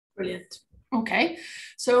Brilliant. Okay,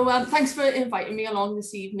 so thanks for inviting me along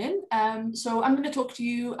this evening. So I'm going to talk to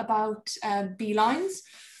you about beelines,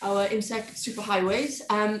 our insect superhighways.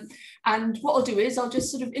 And what I'll do is I'll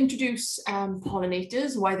just sort of introduce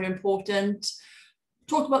pollinators, why they're important,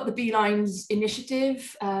 talk about the Beelines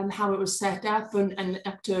initiative, how it was set up and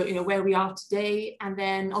up to where we are today, and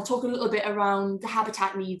then I'll talk a little bit around the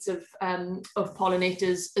habitat needs of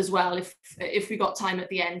pollinators as well, if we got time at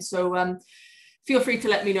the end. So feel free to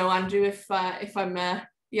let me know, Andrew, if I'm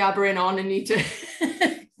yabbering on and need to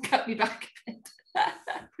cut me back a bit.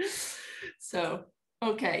 So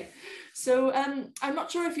okay, so I'm not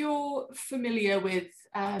sure if you're familiar with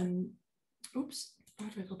oops, how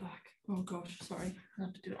do I go back? Oh gosh, sorry, I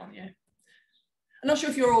have to do it on here. I'm not sure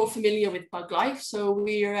if you're all familiar with Buglife. So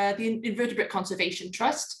we're the Invertebrate Conservation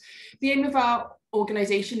Trust. The aim of our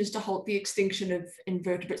organisation is to halt the extinction of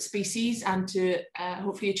invertebrate species and to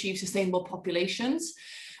hopefully achieve sustainable populations.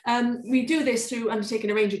 We do this through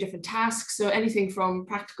undertaking a range of different tasks, so anything from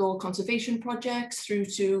practical conservation projects through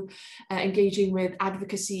to engaging with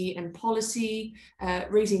advocacy and policy,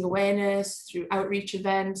 raising awareness through outreach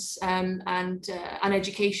events and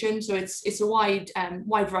education. So it's a wide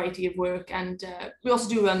variety of work, and we also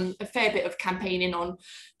do a fair bit of campaigning on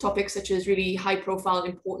topics such as really high-profile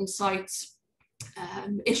important sites.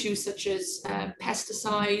 Issues such as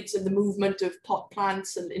pesticides and the movement of pot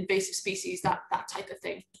plants and invasive species, that type of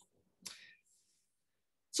thing.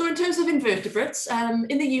 So in terms of invertebrates,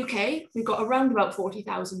 in the UK, we've got around about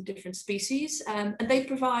 40,000 different species, and they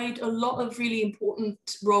provide a lot of really important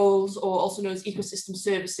roles, or also known as ecosystem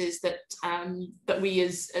services, that we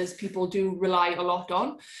as people do rely a lot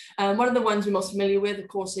on. One of the ones we're most familiar with, of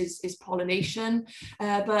course, is pollination,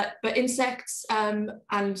 but insects and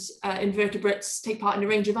invertebrates take part in a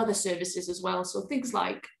range of other services as well. So things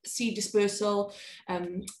like seed dispersal,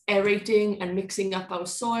 aerating and mixing up our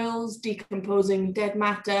soils, decomposing dead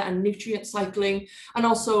matter and nutrient cycling, and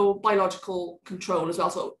also biological control as well,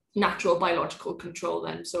 so natural biological control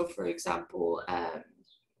then. So for example,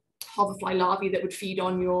 hoverfly larvae that would feed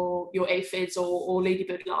on your aphids or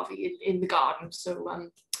ladybird larvae in the garden. So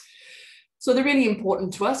so they're really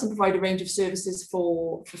important to us and provide a range of services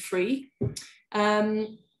for free.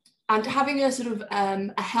 And having a sort of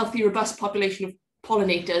a healthy, robust population of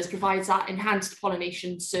pollinators provides that enhanced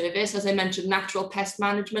pollination service. As I mentioned, natural pest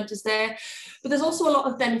management is there, but there's also a lot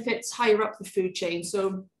of benefits higher up the food chain.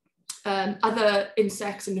 So other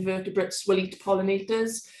insects and invertebrates will eat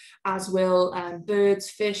pollinators, as will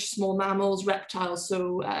birds, fish, small mammals, reptiles.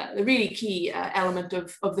 So a really key element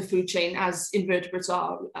of the food chain, as invertebrates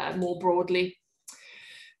are more broadly.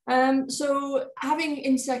 So having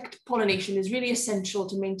insect pollination is really essential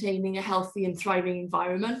to maintaining a healthy and thriving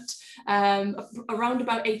environment. Around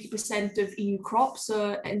about 80% of EU crops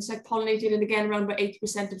are insect pollinated, and again around about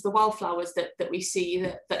 80% of the wildflowers that we see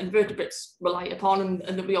that invertebrates rely upon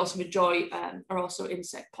and that we also enjoy are also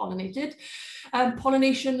insect pollinated.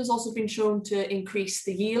 Pollination has also been shown to increase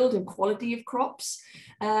the yield and quality of crops.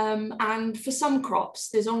 And for some crops,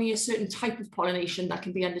 there's only a certain type of pollination that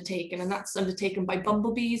can be undertaken, and that's undertaken by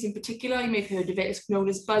bumblebees in particular. You may have heard of it. It's known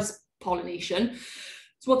as buzz pollination.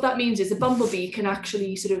 So what that means is the bumblebee can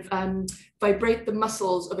actually sort of vibrate the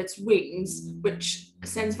muscles of its wings, which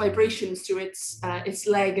sends vibrations through its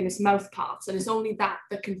leg and its mouth parts, and it's only that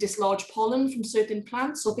can dislodge pollen from certain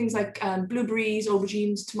plants. So things like blueberries,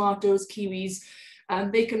 aubergines, tomatoes, kiwis,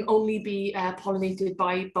 they can only be pollinated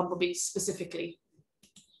by bumblebees specifically.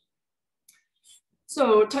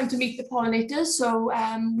 So time to meet the pollinators. So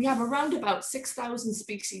we have around about 6,000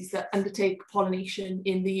 species that undertake pollination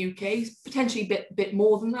in the UK, potentially a bit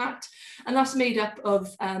more than that. And that's made up of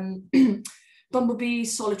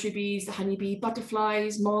bumblebees, solitary bees, the honeybee,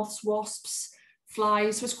 butterflies, moths, wasps,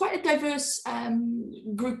 flies. So it's quite a diverse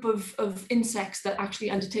group of insects that actually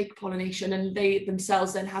undertake pollination, and they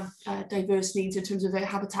themselves then have diverse needs in terms of their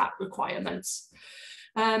habitat requirements.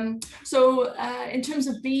 So in terms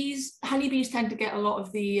of bees, honeybees tend to get a lot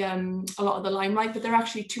of the limelight, but there are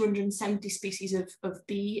actually 270 species of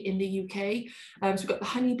bee in the UK. So we've got the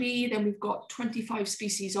honeybee, then we've got 25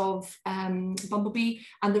 species of bumblebee,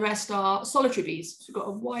 and the rest are solitary bees. So we've got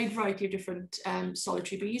a wide variety of different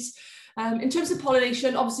solitary bees. In terms of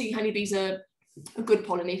pollination, obviously honeybees are good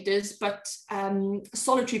pollinators, but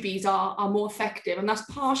solitary bees are more effective, and that's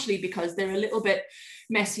partially because they're a little bit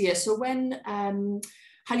messier. So when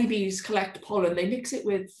honeybees collect pollen, they mix it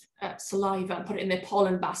with saliva and put it in their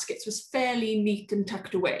pollen baskets. So it's fairly neat and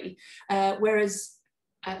tucked away, whereas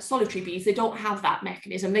solitary bees, they don't have that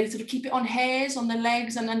mechanism. They sort of keep it on hairs on their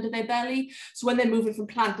legs and under their belly. So when they're moving from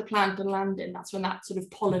plant to plant and landing, that's when that sort of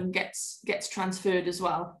pollen gets transferred as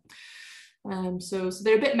well. So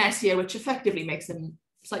they're a bit messier, which effectively makes them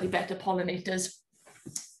slightly better pollinators.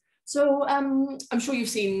 So I'm sure you've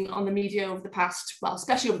seen on the media over the past, well,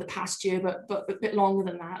 especially over the past year, but a bit longer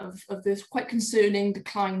than that, of this quite concerning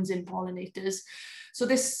declines in pollinators. So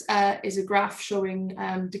this is a graph showing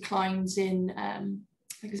declines in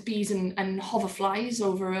I guess bees and hoverflies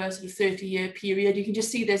over a sort of 30-year period. You can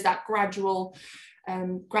just see there's that gradual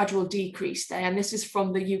decrease there. And this is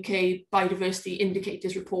from the UK Biodiversity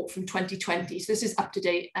Indicators report from 2020. So this is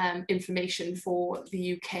up-to-date information for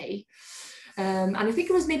the UK. And I think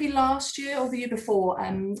it was maybe last year or the year before,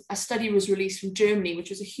 a study was released from Germany,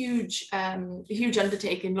 which was a huge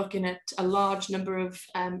undertaking looking at a large number of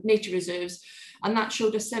nature reserves. And that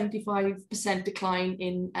showed a 75% decline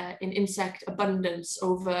in insect abundance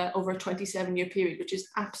over a 27-year period, which is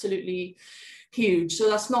absolutely huge. So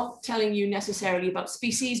that's not telling you necessarily about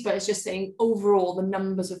species, but it's just saying overall the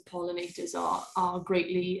numbers of pollinators are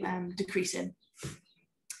greatly decreasing.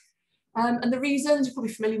 And the reasons, you're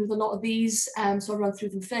probably familiar with a lot of these, so I'll run through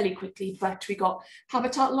them fairly quickly, but we got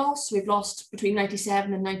habitat loss. So we've lost between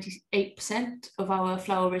 97 and 98% of our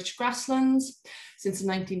flower-rich grasslands since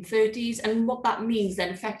the 1930s. And what that means then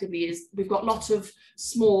effectively is we've got lots of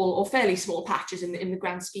small or fairly small patches in the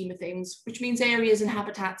grand scheme of things, which means areas and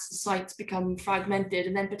habitats and sites become fragmented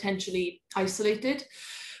and then potentially isolated,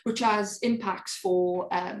 which has impacts for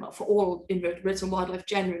all invertebrates and wildlife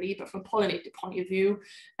generally, but from a pollinator point of view,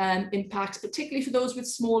 impacts particularly for those with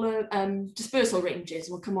smaller dispersal ranges.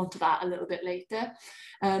 We'll come on to that a little bit later.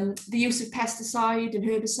 The use of pesticide and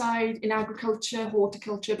herbicide in agriculture,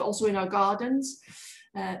 horticulture, but also in our gardens,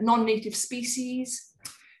 non-native species,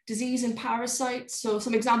 disease and parasites. So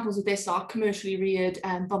some examples of this are commercially reared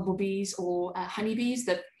bumblebees or honeybees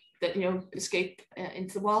that escape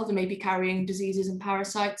into the wild and may be carrying diseases and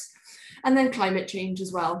parasites, and then climate change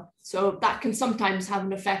as well. So that can sometimes have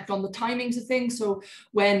an effect on the timings of things. So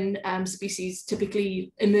when species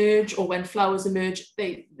typically emerge or when flowers emerge,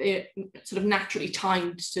 they're sort of naturally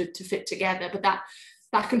timed to fit together, but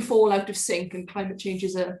that can fall out of sync, and climate change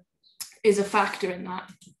is a factor in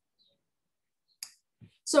that.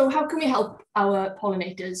 So how can we help our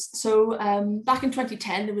pollinators? So back in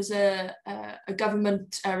 2010, there was a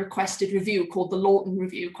government requested review called the Lawton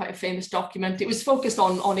Review, quite a famous document. It was focused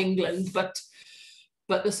on England, but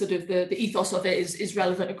the sort of the ethos of it is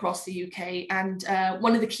relevant across the UK. And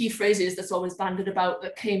one of the key phrases that's always bandied about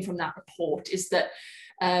that came from that report is that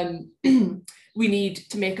we need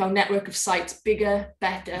to make our network of sites bigger,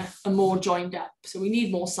 better, and more joined up. So we need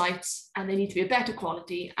more sites, and they need to be a better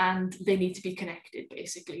quality, and they need to be connected,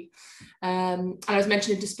 basically. And I was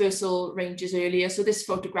mentioning dispersal ranges earlier. So this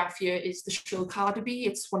photograph here is the shrill carder bee.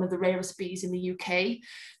 It's one of the rarest bees in the UK.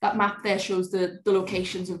 That map there shows the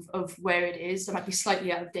locations of where it is. It might be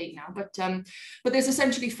slightly out of date now, but there's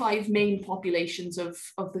essentially 5 main populations of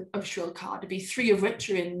shrill carder bee, 3 of which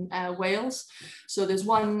are in Wales. So there's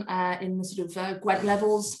one in the sort of Gwent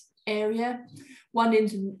Levels area, one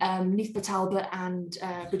in Neath Talbot and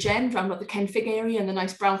Bridgend, around about the Kenfig area and the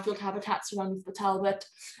nice brownfield habitats around Neath Talbot,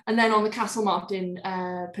 and then on the Castlemartin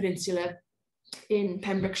Peninsula in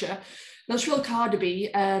Pembrokeshire. Now, shrill carder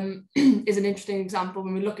bee is an interesting example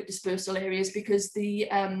when we look at dispersal areas, because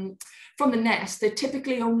from the nest, they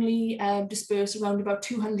typically only disperse around about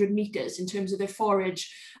 200 meters in terms of their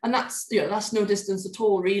forage. And that's no distance at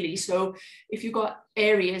all, really. So if you've got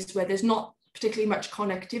areas where there's not particularly much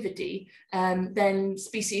connectivity, then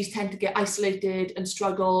species tend to get isolated and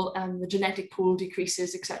struggle, and the genetic pool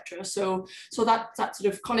decreases, etc. So that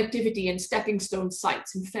sort of connectivity and stepping stone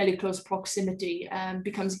sites in fairly close proximity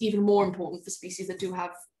becomes even more important for species that do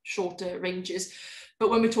have shorter ranges. But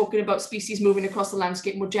when we're talking about species moving across the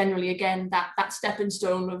landscape more generally, again, that stepping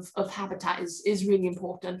stone of habitat is really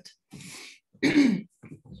important.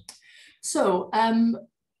 So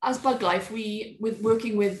as Buglife,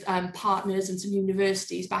 working with partners and some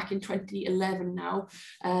universities back in 2011 now,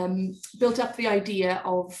 built up the idea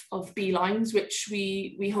of beelines, which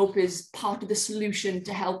we hope is part of the solution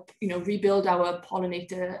to help rebuild our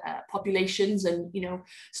pollinator populations and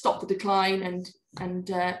stop the decline and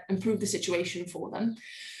improve the situation for them.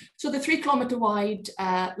 So the 3-kilometre wide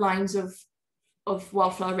lines of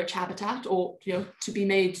wildflower rich habitat, or to be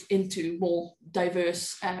made into more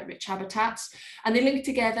diverse rich habitats, and they link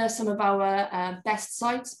together some of our best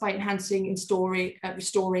sites by enhancing and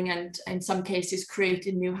restoring and in some cases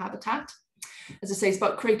creating new habitat. As I say, it's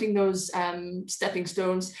about creating those stepping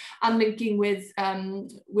stones and linking with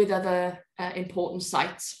other important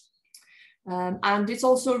sites. And it's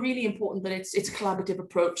also really important that it's a collaborative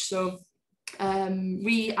approach. So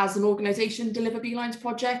We as an organisation deliver beelines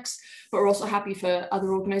projects, but we're also happy for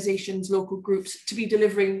other organisations, local groups to be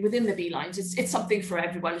delivering within the beelines. It's something for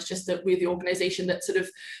everyone. It's just that we're the organisation that sort of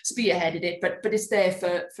spearheaded it, but it's there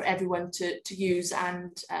for everyone to use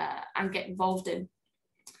and get involved in.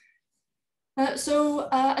 As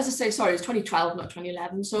I say, sorry, it's 2012, not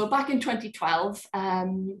 2011. So back in 2012,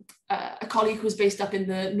 a colleague who was based up in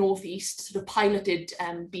the northeast sort of piloted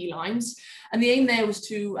beelines. And the aim there was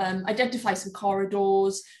to identify some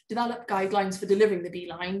corridors, develop guidelines for delivering the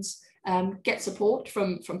beelines, get support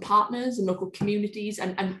from partners and local communities,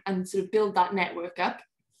 and sort of build that network up.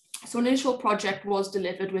 So an initial project was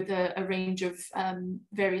delivered with a range of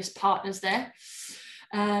various partners there.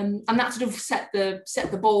 And that sort of set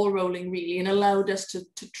the ball rolling really, and allowed us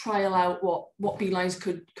to trial out what beelines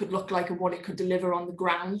could look like and what it could deliver on the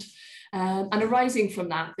ground. And arising from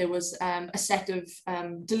that, there was a set of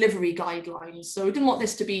delivery guidelines. So we didn't want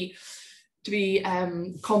this to be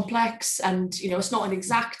complex, and it's not an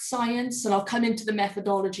exact science. And I'll come into the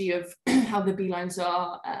methodology of how the beelines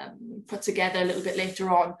are put together a little bit later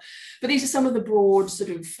on. But these are some of the broad sort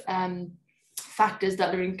of factors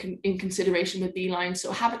that are in consideration with beelines.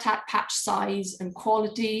 So habitat patch size and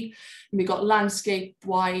quality, and we've got landscape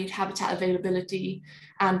wide habitat availability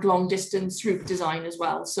and long distance route design as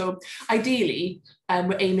well. So ideally,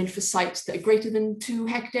 we're aiming for sites that are greater than 2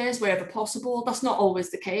 hectares wherever possible. That's not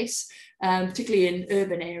always the case, particularly in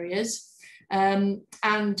urban areas. And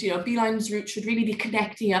beelines routes should really be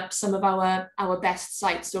connecting up some of our best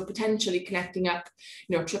sites, so potentially connecting up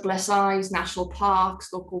triple SIs, national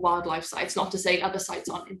parks, local wildlife sites. Not to say other sites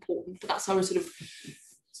aren't important, but that's how we're sort of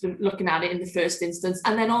looking at it in the first instance.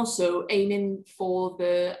 And then also aiming for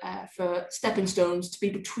for stepping stones to be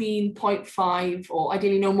between 0.5 or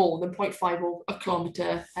ideally no more than 0.5 or a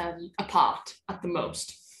kilometre apart at the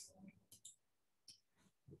most.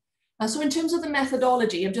 So in terms of the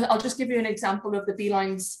methodology, I'll just give you an example of the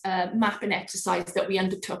beelines mapping exercise that we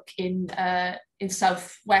undertook in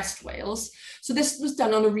southwest Wales. So this was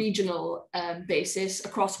done on a regional basis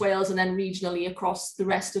across Wales, and then regionally across the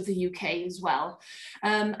rest of the UK as well.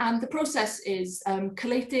 And the process is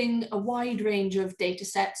collating a wide range of data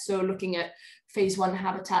sets, so looking at phase 1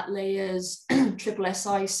 habitat layers, triple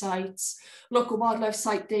SI sites, local wildlife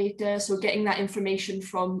site data, so getting that information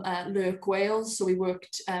from Lurk Wales. So we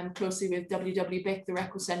worked closely with WWBIC, the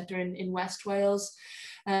Record Centre in West Wales.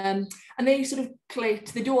 And they sort of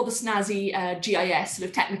they do all the snazzy GIS sort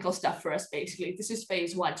of technical stuff for us basically. This is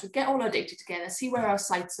phase 1, so get all our data together, see where our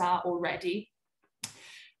sites are already.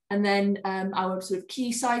 And then our sort of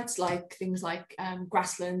key sites, like things like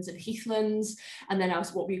grasslands and heathlands, and then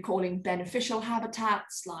what we're calling beneficial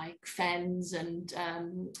habitats like fens and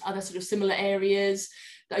other sort of similar areas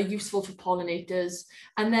that are useful for pollinators,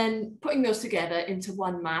 and then putting those together into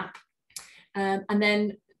one map. And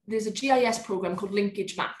then there's a GIS program called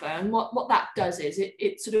Linkage Mapper, and what that does is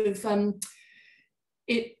it sort of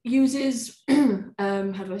it uses,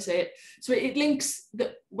 how do I say it? So it links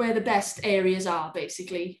where the best areas are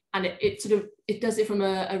basically, and it does it from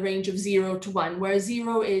a range of 0 to 1, where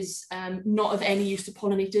 0 is not of any use to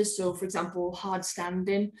pollinators. So for example, hard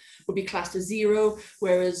standing would be classed as 0,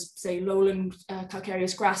 whereas say lowland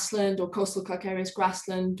calcareous grassland or coastal calcareous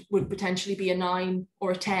grassland would potentially be a 9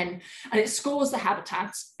 or a 10. And it scores the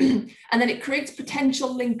habitats and then it creates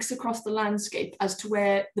potential links across the landscape as to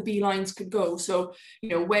where the beelines could go. So,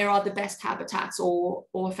 where are the best habitats or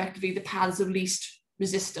effectively the paths of least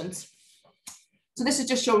resistance. So this is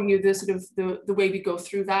just showing you the sort of the way we go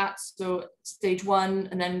through that. So stage 1,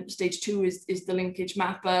 and then stage 2 is the linkage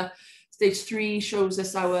mapper. Stage 3 shows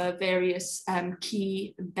us our various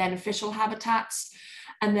key beneficial habitats.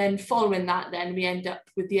 And then following that, then we end up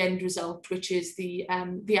with the end result, which is the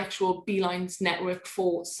actual beelines network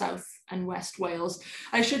for South and West Wales.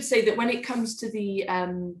 I should say that when it comes to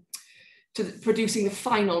producing the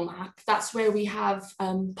final map, that's where we have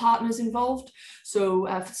partners involved. So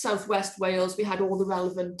for South West Wales, we had all the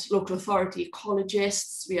relevant local authority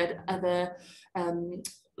ecologists, we had other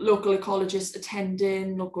local ecologists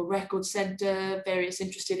attending, local record centre, various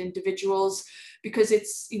interested individuals, because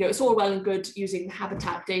it's all well and good using the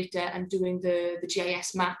habitat data and doing the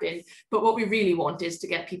GIS mapping, but what we really want is to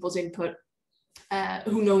get people's input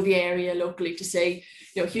who know the area locally to say,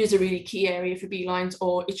 here's a really key area for beelines,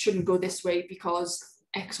 or it shouldn't go this way because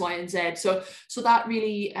X, Y, and Z. So that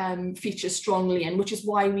really features strongly, and which is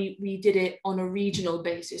why we did it on a regional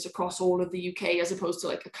basis across all of the UK as opposed to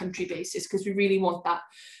like a country basis, because we really want that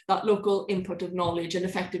local input of knowledge and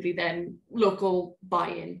effectively then local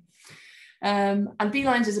buy-in. And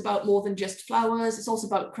beelines is about more than just flowers. It's also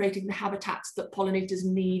about creating the habitats that pollinators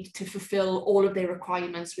need to fulfill all of their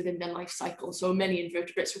requirements within their life cycle. So many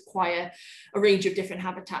invertebrates require a range of different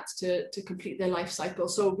habitats to complete their life cycle.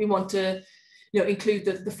 So we want to, include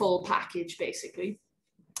the full package, basically.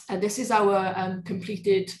 And this is our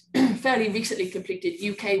completed, fairly recently completed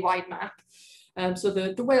UK-wide map. So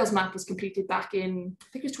the Wales map was completed back in, I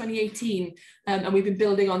think it was 2018, and we've been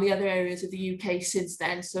building on the other areas of the UK since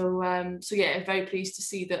then. So yeah, very pleased to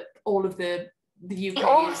see that all of the UK. We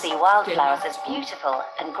all see wildflowers as beautiful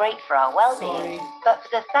and great for our well-being, but for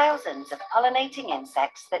the thousands of pollinating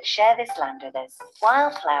insects that share this land with us,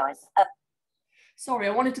 wildflowers are... Sorry,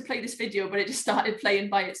 I wanted to play this video, but it just started playing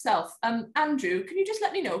by itself. Andrew, can you just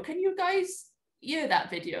let me know, can you guys hear that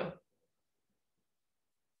video?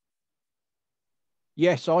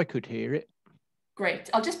 Yes, I could hear it. Great.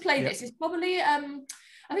 I'll just play this. It's probably, I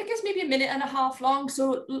think it's maybe 1.5 minutes long.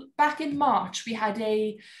 So back in March, we had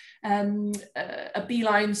a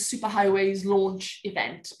Beeline Superhighways launch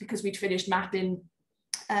event because we'd finished mapping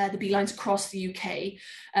the beelines across the UK,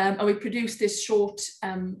 and we produced this short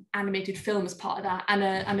animated film as part of that, and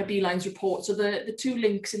a beelines report. So the two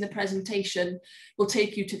links in the presentation will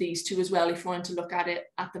take you to these two as well if you want to look at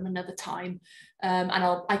them another time, and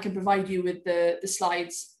I can provide you with the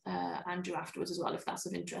slides, Andrew, afterwards as well if that's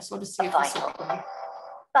of interest. So I'll just see if this will play.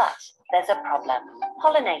 But there's a problem.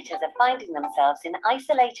 Pollinators are finding themselves in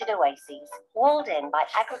isolated oases, walled in by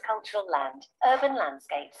agricultural land, urban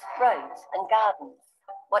landscapes, roads and gardens.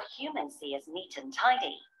 What humans see as neat and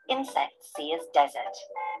tidy, insects see as desert.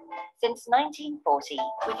 Since 1940,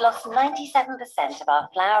 we've lost 97% of our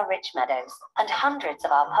flower-rich meadows, and hundreds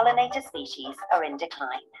of our pollinator species are in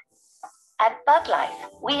decline. At Buglife,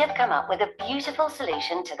 we have come up with a beautiful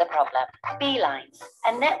solution to the problem. Beelines,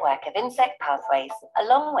 a network of insect pathways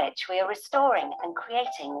along which we are restoring and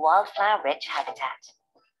creating wildflower-rich habitat.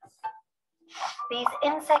 These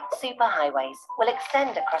insect superhighways will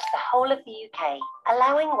extend across the whole of the UK,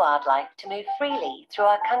 allowing wildlife to move freely through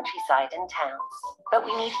our countryside and towns. But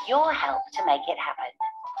we need your help to make it happen.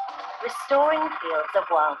 Restoring fields of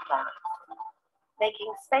wildflowers,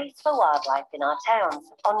 making space for wildlife in our towns,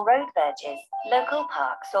 on road verges, local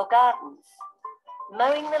parks or gardens.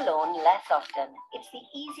 Mowing the lawn less often, it's the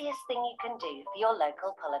easiest thing you can do for your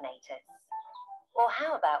local pollinators. Or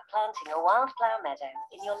how about planting a wildflower meadow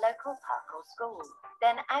in your local park or school?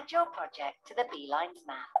 Then add your project to the Beelines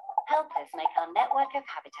map. Help us make our network of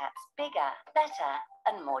habitats bigger, better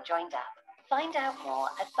and more joined up. Find out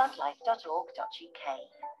more at buglife.org.uk.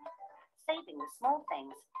 Saving the small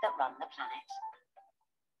things that run the planet.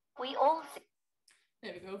 We all see...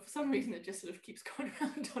 There we go. For some reason it just sort of keeps going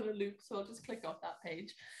around on a loop, so I'll just click off that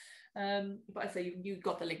page. But I say you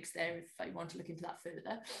got the links there if you want to look into that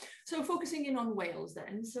further. So focusing in on Wales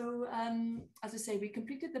then. So as I say, we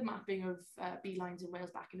completed the mapping of beelines in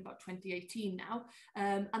Wales back in about 2018 now,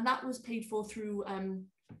 and that was paid for through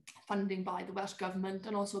funding by the Welsh Government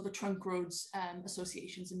and also the trunk roads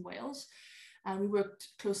associations in Wales. And we worked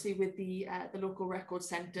closely with the local record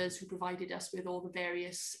centres who provided us with all the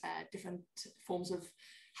various different forms of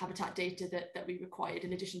habitat data that we required,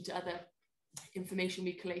 in addition to other information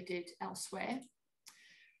we collated elsewhere.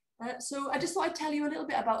 So I just thought I'd tell you a little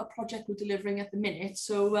bit about a project we're delivering at the minute.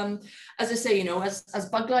 So as I say,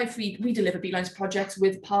 as Buglife, we deliver beelines projects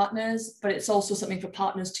with partners, but it's also something for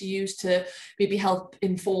partners to use to maybe help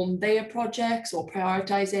inform their projects or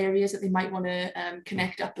prioritise areas that they might want to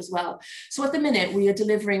connect up as well. So at the minute, we are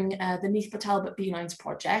delivering the Neath Talbot Beelines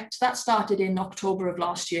project. That started in October of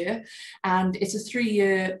last year, and it's a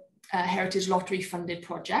 3-year Heritage Lottery funded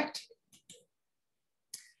project.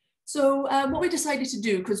 So what we decided to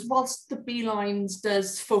do, because whilst the beelines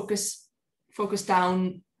does focus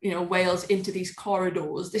down, Wales into these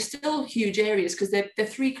corridors, they're still huge areas because they're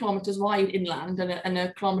 3 kilometres wide inland and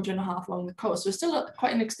a 1.5 kilometres along the coast. So it's still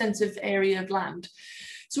quite an extensive area of land.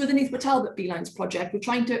 So with the Neath Talbot Beelines project, we're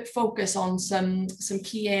trying to focus on some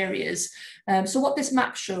key areas. So what this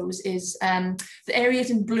map shows is the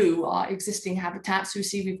areas in blue are existing habitats. So you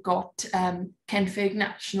see we've got Kenfig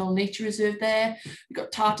National Nature Reserve there. We've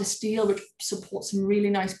got Tartar Steel, which supports some really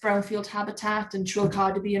nice brownfield habitat, and Trwll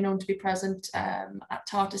Cardiby are known to be present at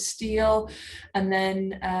Tartar Steel. And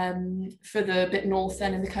then further a bit north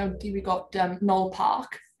then in the county, we got Knoll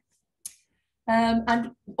Park.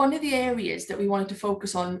 And one of the areas that we wanted to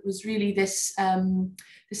focus on was really this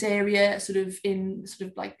area sort of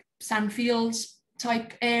like sandfields,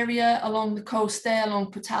 type area along the coast there,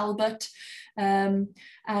 along Port Talbot.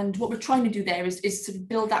 And what we're trying to do there is to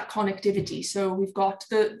build that connectivity. So we've got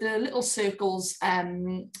the little circles,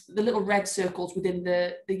 the little red circles within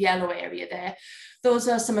the yellow area there. Those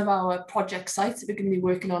are some of our project sites that we're going to be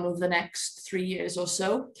working on over the next 3 years or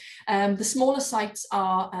so. The smaller sites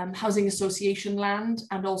are housing association land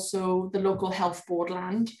and also the local health board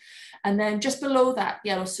land. And then just below that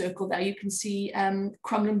yellow circle there, you can see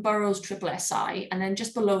Crumlin Boroughs SSSI. And then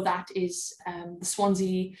just below that is the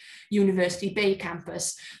Swansea University Bay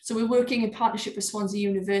campus. So we're working in partnership with Swansea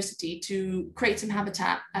University to create some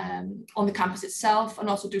habitat on the campus itself and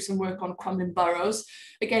also do some work on Crumlin Boroughs.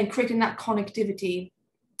 Again, creating that connectivity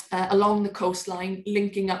along the coastline,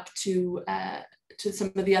 linking up to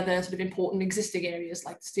some of the other sort of important existing areas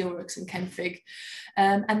like the Steelworks and Kenfig.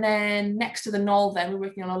 And then next to the knoll then, we're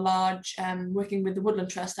working on a large, working with the Woodland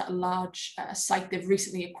Trust at a large site they've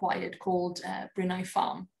recently acquired called Brynau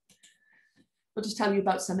Farm. I'll just tell you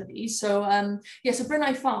about some of these. So yeah, so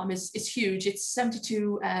Brynau Farm is huge. It's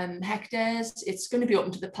 72 hectares. It's going to be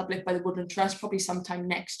open to the public by the Woodland Trust probably sometime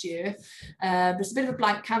next year. There's a bit of a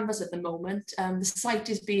blank canvas at the moment. The site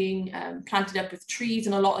is being planted up with trees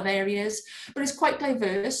in a lot of areas, but it's quite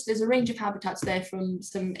diverse. There's a range of habitats there, from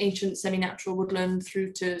some ancient semi-natural woodland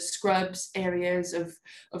through to scrubs, areas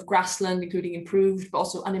of grassland, including improved, but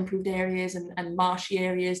also unimproved areas and marshy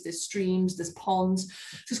areas. There's streams, there's ponds.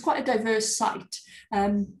 So it's quite a diverse site.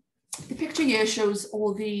 The picture here shows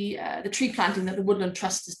all the tree planting that the Woodland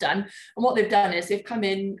Trust has done, and what they've done is they've come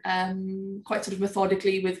in quite sort of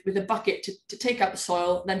methodically with a bucket to take out the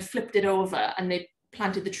soil, then flipped it over, and they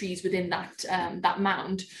planted the trees within that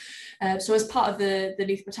mound. So as part of the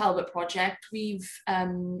Neath Port Talbot project, we've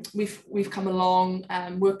come along,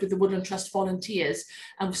 worked with the Woodland Trust volunteers,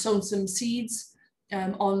 and we've sown some seeds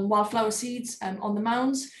on wildflower seeds on the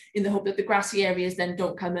mounds, in the hope that the grassy areas then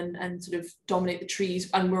don't come and sort of dominate the trees.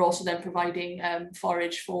 And we're also then providing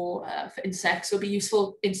forage for insects. So it'll be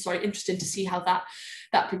interesting to see how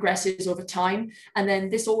that progresses over time. And then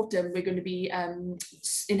this autumn, we're going to be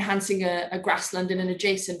enhancing a grassland in an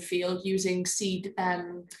adjacent field using seed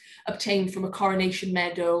obtained from a Coronation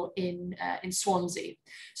Meadow in Swansea.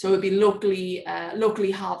 So it'll be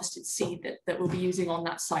locally harvested seed that we'll be using on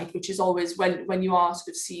that site, which is always, when you are sort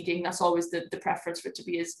of seeding, that's always the preference, for it to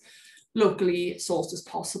be as locally sourced as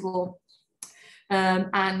possible.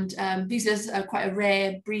 These are quite a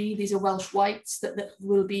rare breed. These are Welsh whites that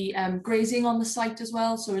will be grazing on the site as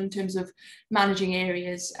well. So in terms of managing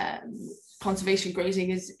areas, conservation grazing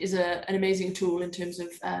is an amazing tool in terms of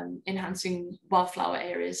enhancing wildflower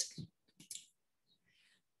areas.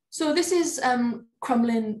 So this is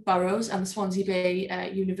Crumlin Boroughs and the Swansea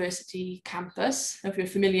Bay University campus. If you're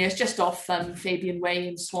familiar, it's just off Fabian Way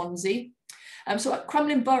in Swansea. So at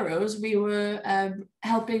Crumlin Boroughs, we were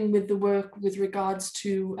helping with the work with regards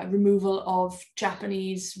to removal of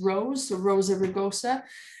Japanese rose, so Rosa rugosa.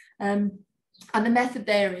 And the method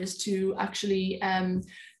there is to actually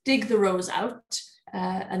dig the rose out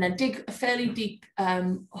and then dig a fairly deep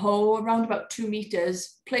hole, around about 2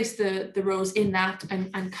 meters, place the rose in that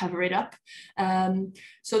and cover it up.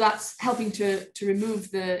 So that's helping to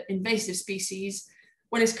remove the invasive species.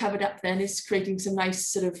 When it's covered up, then it's creating some nice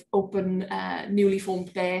sort of open, newly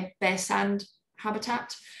formed bare sand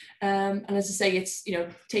habitat. And as I say, it's, you know,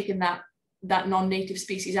 taking that non-native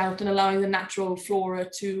species out and allowing the natural flora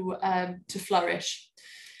to flourish.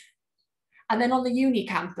 And then on the uni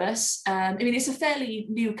campus, I mean, it's a fairly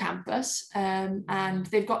new campus, and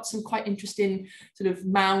they've got some quite interesting sort of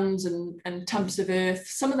mounds and tumps of earth.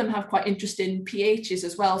 Some of them have quite interesting pHs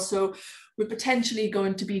as well. So we're potentially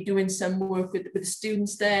going to be doing some work with the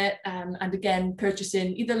students there, and again,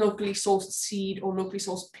 purchasing either locally sourced seed or locally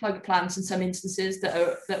sourced plug plants in some instances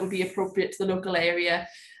that would be appropriate to the local area,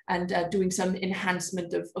 and doing some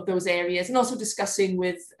enhancement of those areas, and also discussing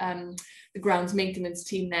with the grounds maintenance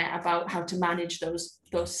team there about how to manage those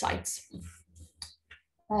sites.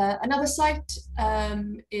 Another site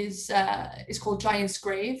is called Giant's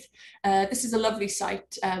Grave. This is a lovely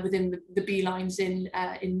site within the bee lines in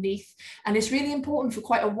Neath, and it's really important for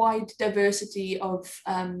quite a wide diversity of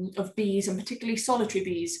bees, and particularly solitary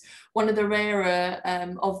bees. One of the rarer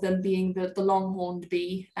of them being the longhorned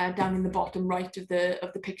bee down in the bottom right of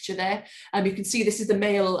the picture there. You can see this is the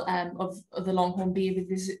male of the longhorn bee with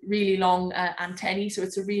this really long antennae. So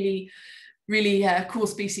it's a really cool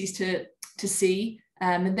species to see.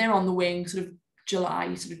 And they're on the wing sort of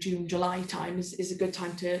June, July time is a good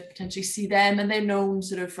time to potentially see them. And they're known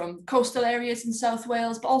sort of from coastal areas in South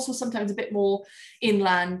Wales, but also sometimes a bit more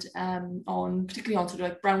inland, particularly on sort of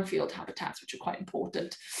like brownfield habitats, which are quite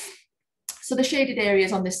important. So the shaded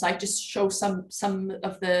areas on this site just show some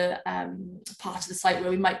of the parts of the site where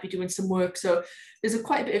we might be doing some work. So there's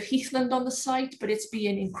quite a bit of heathland on the site, but it's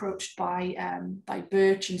being encroached by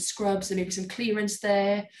birch and scrubs, and maybe some clearance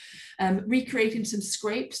there. Recreating some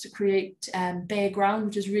scrapes to create bare ground,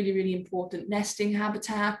 which is really, really important, nesting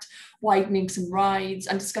habitat, widening some rides,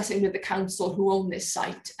 and discussing with the council who own this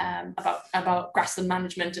site about grassland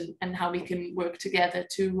management and how we can work together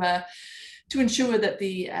to ensure that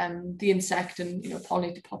the insect and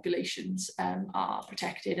pollinator populations are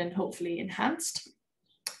protected and hopefully enhanced.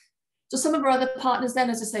 So some of our other partners then,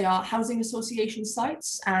 as I say, are housing association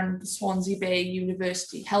sites and the Swansea Bay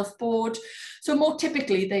University Health Board. So more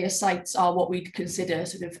typically, their sites are what we'd consider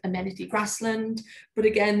sort of amenity grassland. But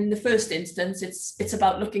again, in the first instance, it's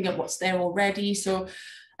about looking at what's there already. So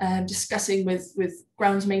discussing with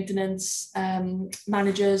grounds maintenance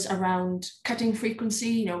managers around cutting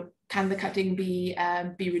frequency. Can the cutting be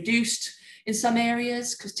reduced in some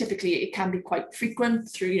areas, because typically it can be quite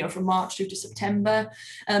frequent through, from March through to September,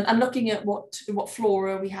 and looking at what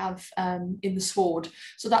flora we have in the sward.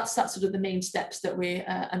 So that's sort of the main steps that we're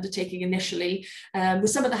undertaking initially. With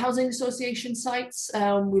some of the housing association sites,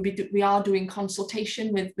 we are doing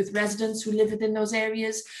consultation with residents who live within those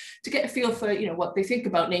areas to get a feel for what they think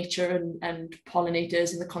about nature and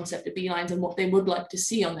pollinators and the concept of beelines and what they would like to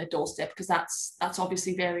see on their doorstep, because that's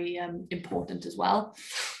obviously very important as well.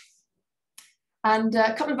 And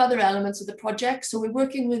a couple of other elements of the project. So we're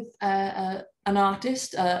working with an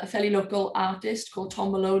artist, a fairly local artist called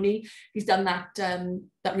Tom Maloney. He's done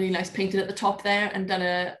that really nice painting at the top there and done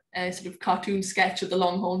a sort of cartoon sketch of the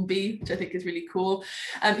longhorn bee, which I think is really cool.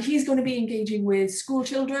 He's going to be engaging with school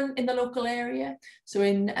children in the local area. So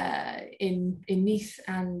in Neath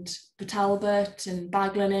and Talbot and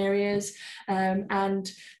Baglan areas,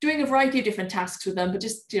 and doing a variety of different tasks with them, but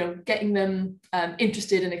just getting them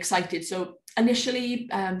interested and excited. So initially,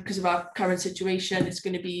 because of our current situation, it's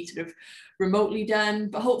going to be sort of remotely done,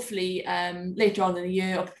 but hopefully later on in the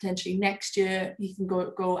year or potentially next year, you can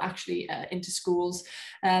go actually into schools.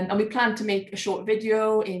 And we plan to make a short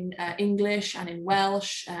video in English and in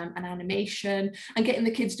Welsh, and animation, and getting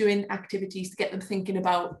the kids doing activities to get them thinking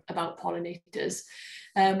about pollinators.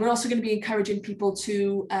 We're also going to be encouraging people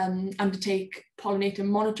to undertake pollinator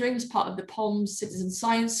monitoring as part of the POMS Citizen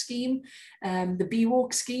Science Scheme, the Bee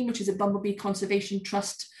Walk Scheme, which is a Bumblebee Conservation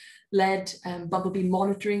Trust-led bumblebee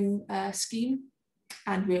monitoring scheme.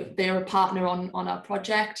 And they're a partner on our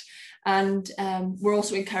project. And we're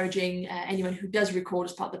also encouraging anyone who does record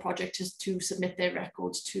as part of the project to submit their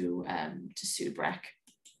records to SUBREC.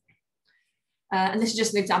 And this is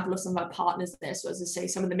just an example of some of our partners there. So as I say,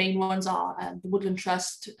 some of the main ones are the Woodland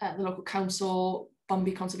Trust, the local council,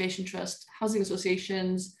 Bumblebee Conservation Trust, housing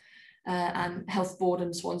associations, and Health Board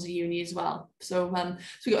and Swansea Uni as well. So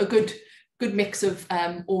we've got a good mix of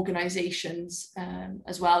organisations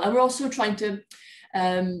as well. And we're also trying to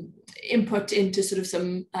input into sort of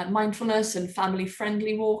some mindfulness and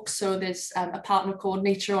family-friendly walks. So there's a partner called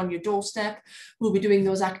Nature on Your Doorstep who'll be doing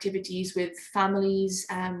those activities with families,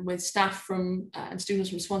 with staff from and students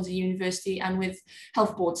from Swansea University, and with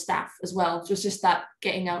Health Board staff as well. So it's just that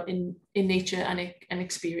getting out in nature and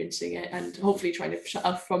experiencing it, and hopefully trying to shut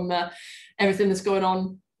off from everything that's going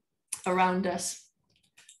on around us.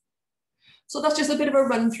 So that's just a bit of a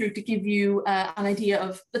run through to give you an idea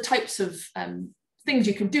of the types of things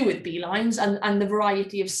you can do with beelines and the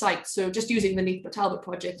variety of sites. So just using the Neath Talbot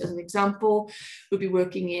project as an example, we'll be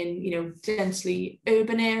working in densely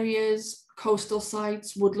urban areas, coastal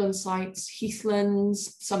sites, woodland sites,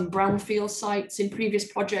 heathlands, some brownfield sites. In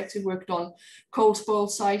previous projects, we've worked on coal spoil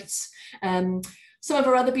sites. Some of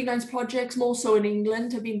our other beelines projects, more so in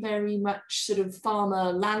England, have been very much sort of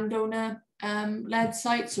farmer landowner led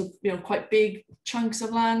sites, so quite big chunks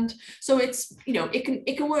of land. So it's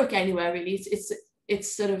it can work anywhere really.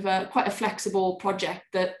 It's sort of quite a flexible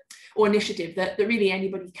project or initiative that really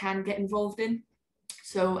anybody can get involved in.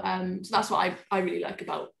 So so that's what I really like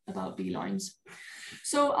about beelines.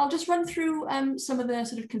 So I'll just run through some of the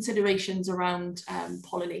sort of considerations around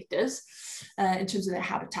pollinators in terms of their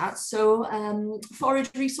habitats. So forage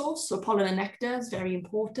resource, so pollen and nectar is very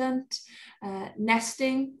important.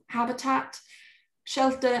 Nesting habitat,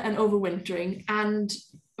 shelter and overwintering, and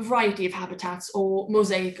a variety of habitats or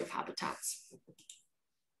mosaic of habitats.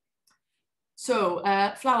 So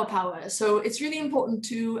flower power. So it's really important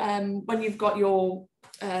to, when you've got your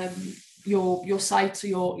sites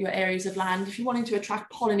or your areas of land, if you're wanting to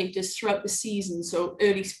attract pollinators throughout the season, so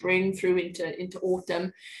early spring through into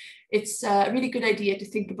autumn, it's a really good idea to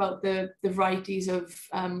think about the varieties of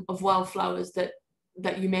wildflowers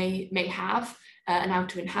that you may have, and how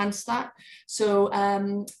to enhance that. So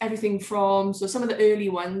everything from, so some of the early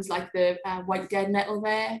ones like the white dead nettle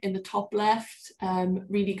there in the top left,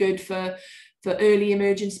 really good for early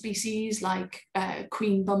emerging species like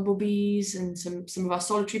queen bumblebees and some of our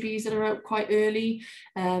solitary bees that are out quite early.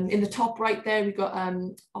 In the top right there, we've got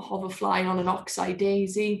a hoverfly on an oxeye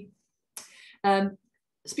daisy.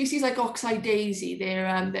 Species like oxeye daisy,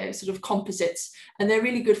 they're sort of composites, and they're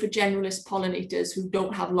really good for generalist pollinators who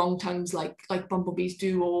don't have long tongues like bumblebees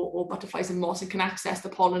do, or butterflies and moths, and can access the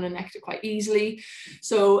pollen and nectar quite easily.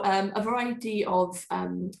 So a variety of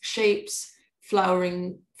shapes,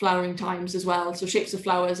 flowering times as well. So shapes of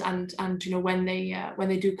flowers and you know, when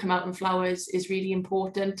they do come out in flowers is really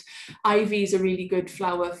important. Ivy is a really good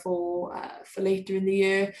flower for later in the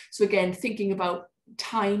year. So again, thinking about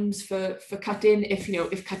times for cutting,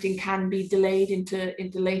 if cutting can be delayed into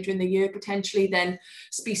later in the year potentially, then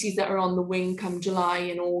species that are on the wing come July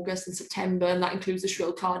and August and September, and that includes the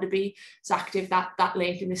shrill carder bee, it's active that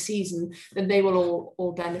late in the season, then they will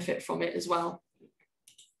all benefit from it as well.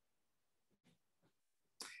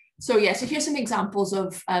 So yeah, so here's some examples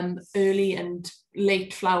of early and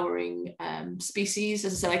late flowering species.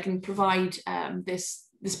 As I said, I can provide this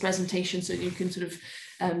presentation so you can sort of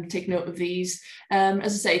take note of these.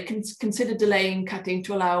 As I say, consider delaying cutting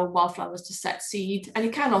to allow wildflowers to set seed, and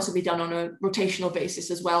it can also be done on a rotational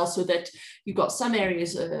basis as well, so that you've got some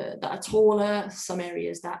areas that are taller, some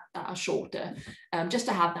areas that are shorter, just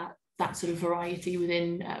to have that sort of variety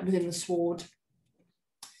within the sward.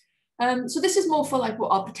 So this is more for like what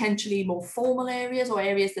are potentially more formal areas, or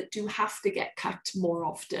areas that do have to get cut more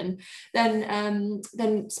often. Then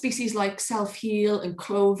species like self-heal and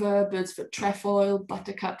clover, birdsfoot trefoil,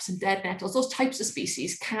 buttercups and dead nettles, those types of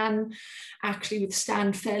species can actually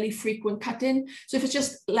withstand fairly frequent cutting. So if it's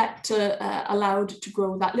just allowed to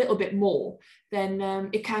grow that little bit more, then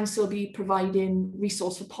it can still be providing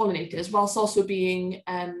resource for pollinators, whilst also being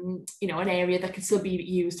an area that can still be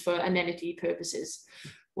used for amenity purposes,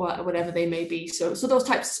 whatever they may be. So those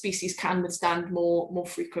types of species can withstand more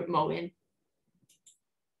frequent mowing.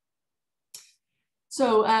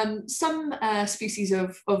 So some species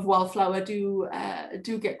of wildflower do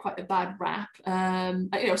get quite a bad rap,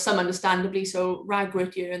 some understandably. So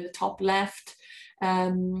ragwort here in the top left,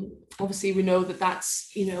 obviously we know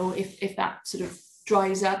that's, if that sort of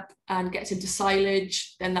dries up and gets into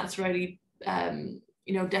silage, then that's really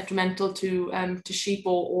detrimental to sheep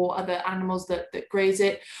or other animals that graze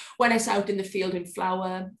it. When it's out in the field in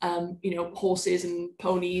flower, horses and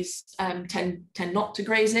ponies tend not to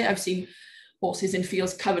graze it. I've seen horses in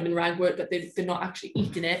fields covered in ragwort, but they're not actually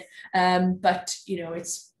eating it. But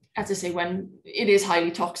it's, as I say, when it is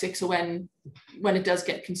highly toxic, so when it does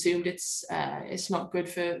get consumed, it's not good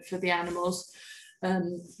for the animals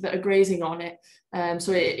that are grazing on it.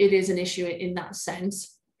 So it is an issue in that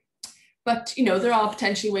sense. But there are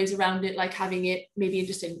potentially ways around it, like having it maybe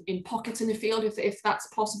just in pockets in the field, if that's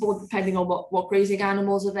possible, depending on what grazing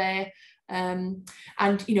animals are there. And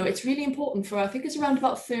it's really important for, I think it's around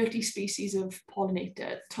about 30 species of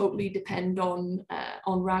pollinator totally depend on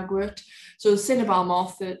ragwort. So the cinnabar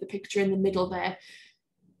moth, the picture in the middle there,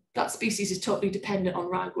 that species is totally dependent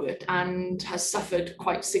on ragwort and has suffered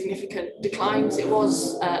quite significant declines. It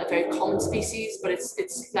was a very common species, but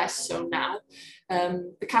it's less so now.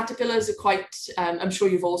 The caterpillars are quite, I'm sure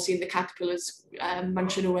you've all seen the caterpillars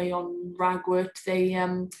munching away on ragwort.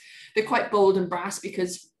 They're quite bold and brass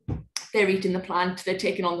because they're eating the plant, they're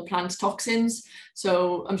taking on the plant's toxins.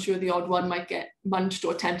 So I'm sure the odd one might get munched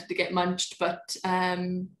or tempted to get munched, but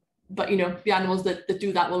the animals that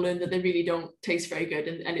do that will learn that they really don't taste very good,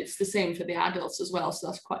 and it's the same for the adults as well, so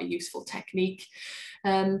that's quite a useful technique.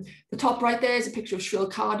 The top right there is a picture of shrill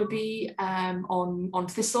carder bee on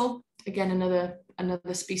thistle, again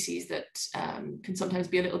another species that can sometimes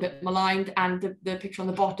be a little bit maligned, and the picture on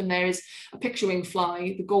the bottom there is a picture-wing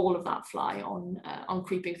fly, the gall of that fly on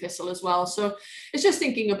creeping thistle as well. So it's just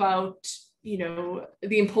thinking about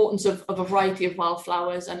the importance of a variety of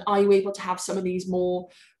wildflowers, and are you able to have some of these more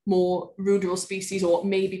ruderal species, or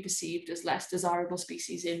maybe perceived as less desirable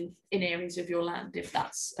species in areas of your land, if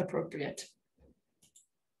that's appropriate.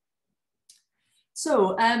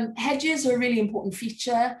 So hedges are a really important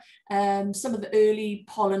feature. Some of the early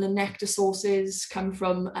pollen and nectar sources come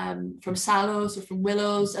from sallows or from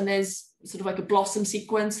willows, and there's sort of like a blossom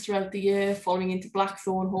sequence throughout the year, falling into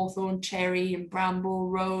blackthorn, hawthorn, cherry, and bramble,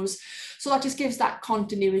 rose. So that just gives that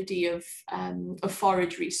continuity of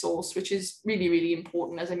forage resource, which is really, really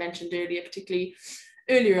important, as I mentioned earlier, particularly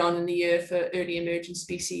earlier on in the year for early emerging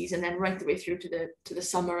species, and then right the way through to the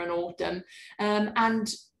summer and autumn. And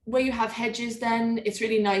where you have hedges, then it's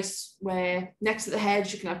really nice where next to the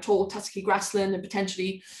hedge you can have tall tussocky grassland and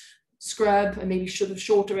potentially scrub and maybe sort of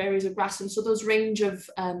shorter areas of grassland. So those range of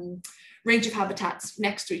habitats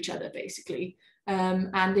next to each other, basically.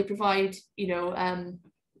 And they provide, you know,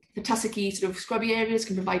 the tussocky sort of scrubby areas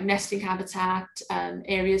can provide nesting habitat,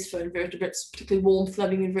 areas for invertebrates, particularly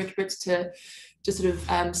warm-loving invertebrates, to sort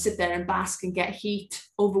of sit there and bask and get heat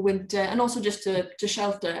over winter, and also just to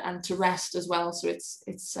shelter and to rest as well. So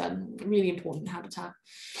it's really important habitat.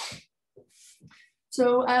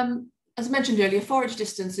 So as I mentioned earlier, forage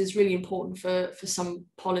distance is really important for some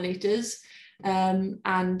pollinators.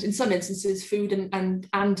 And in some instances, food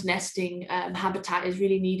and nesting habitat is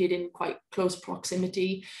really needed in quite close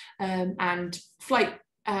proximity, and flight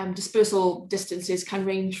dispersal distances can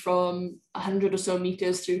range from 100 or so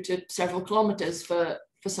meters through to several kilometers for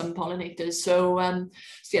some pollinators. So,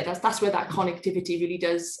 so yeah, that's where that connectivity really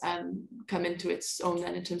does come into its own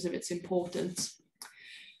then in terms of its importance.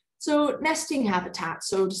 So nesting habitat,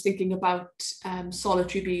 so just thinking about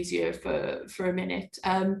solitary bees here for a minute.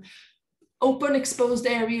 Open exposed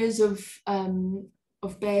areas of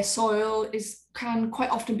bare soil can quite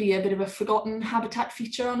often be a bit of a forgotten habitat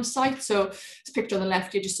feature on a site. So this picture on the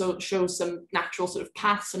left here just shows some natural sort of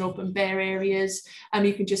paths and open bare areas.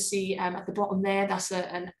 You can just see at the bottom there, that's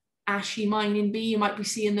an ashy mining bee. You might be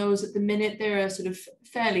seeing those at the minute. They're a sort of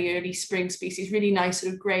fairly early spring species, really nice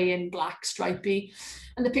sort of grey and black stripy.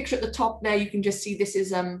 And the picture at the top there, you can just see this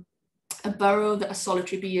is a burrow that a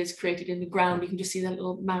solitary bee has created in the ground. You can just see the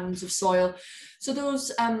little mounds of soil. So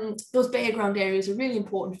those bare ground areas are really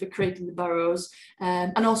important for creating the burrows.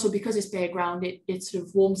 And also because it's bare ground, it sort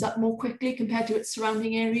of warms up more quickly compared to its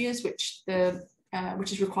surrounding areas, which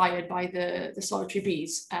is required by the solitary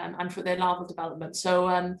bees and for their larval development. So,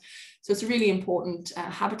 so it's a really important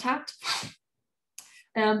habitat.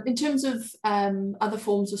 In terms of other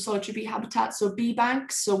forms of solitary bee habitat, so bee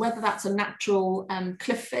banks, so whether that's a natural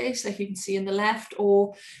cliff face, like you can see in the left,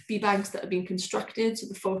 or bee banks that have been constructed, so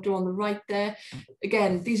the photo on the right there,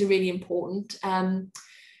 again, these are really important.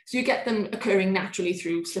 So you get them occurring naturally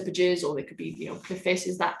through slippages, or they could be, you know, cliff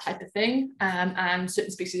faces, that type of thing. And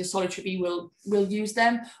certain species of solitary bee will use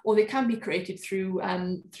them, or they can be created through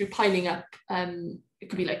piling up. It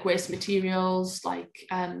could be like waste materials, like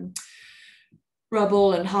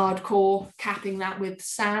rubble and hardcore, capping that with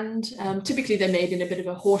sand. Typically they're made in a bit of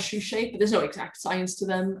a horseshoe shape, but there's no exact science to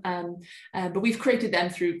them. But we've created them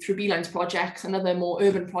through beelines projects and other more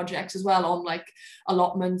urban projects as well, on like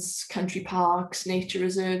allotments, country parks, nature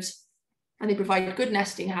reserves. And they provide good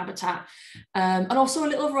nesting habitat, and also a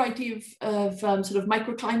little variety of sort of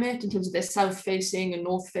microclimate in terms of their south-facing and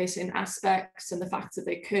north-facing aspects, and the fact that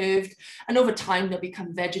they're curved. And over time, they'll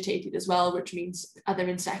become vegetated as well, which means other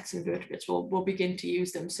insects and vertebrates will begin to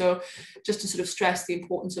use them. So just to sort of stress the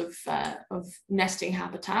importance of nesting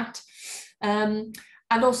habitat. And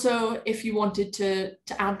also, if you wanted to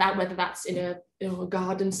add that, whether that's in a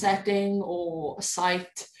garden setting or a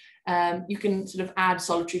site, you can sort of add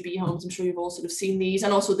solitary bee homes. I'm sure you've all sort of seen these,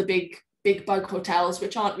 and also the big bug hotels,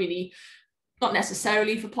 which aren't really, not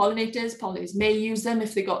necessarily for pollinators. Pollinators may use them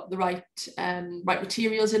if they got the right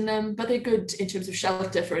materials in them, but they're good in terms of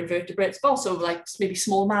shelter for invertebrates, but also like maybe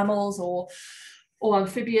small mammals or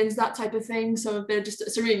amphibians, that type of thing. So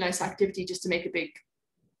it's a really nice activity just to make a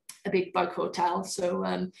big bug hotel. So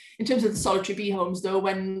in terms of the solitary bee homes, though,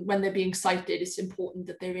 when they're being sited, it's important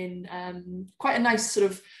that they're in quite a nice sort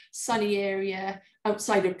of sunny area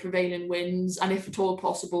outside of prevailing winds, and if at all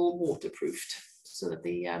possible, waterproofed, so that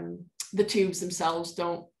the tubes themselves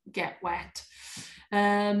don't get wet.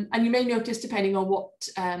 And you may notice, depending on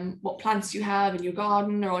what plants you have in your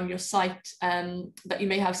garden or on your site, that you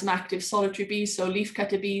may have some active solitary bees. So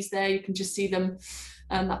leafcutter bees there, you can just see them.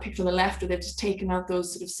 That picture on the left, where they've just taken out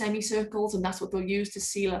those sort of semicircles, and that's what they'll use to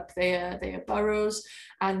seal up their burrows.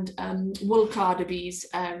 And wool carder bees,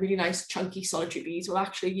 really nice chunky solitary bees, will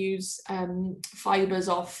actually use fibres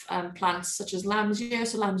off plants such as lamb's ear.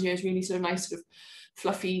 So lamb's ear is really sort of nice, sort of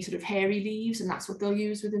fluffy, sort of hairy leaves, and that's what they'll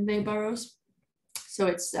use within their burrows. So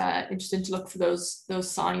it's interesting to look for those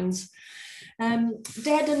signs.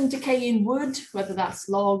 Dead and decaying wood, whether that's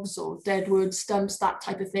logs or dead wood, stumps, that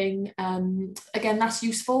type of thing. Again, that's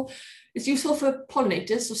useful. It's useful for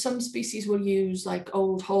pollinators. So some species will use like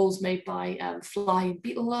old holes made by fly and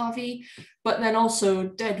beetle larvae, but then also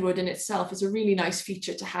dead wood in itself is a really nice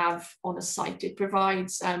feature to have on a site. It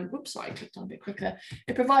provides, oops, sorry, I clicked on a bit quicker.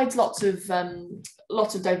 It provides lots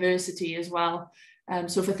of diversity as well.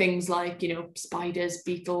 So for things like, spiders,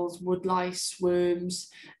 beetles, wood lice, worms,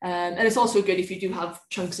 and it's also good if you do have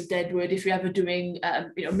chunks of dead wood. If you're ever doing,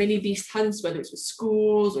 mini beast hunts, whether it's with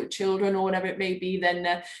schools or children or whatever it may be,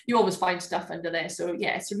 then you always find stuff under there. So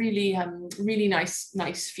yeah, it's a really, really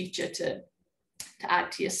nice feature to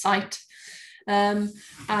add to your site. So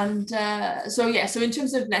in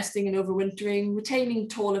terms of nesting and overwintering, retaining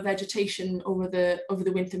taller vegetation over the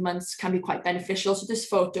winter months can be quite beneficial. So this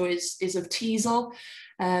photo is of teasel.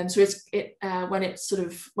 So when it's sort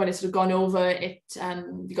of gone over,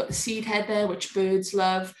 you've got the seed head there, which birds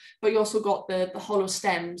love, but you also got the hollow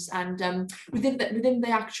stems, and within the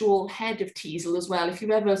actual head of teasel as well. If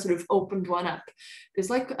you've ever sort of opened one up,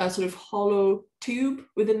 there's like a sort of hollow tube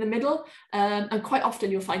within the middle, and quite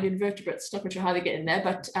often you'll find invertebrates. Not quite sure how they get in there,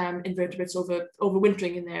 but invertebrates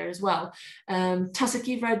overwintering in there as well.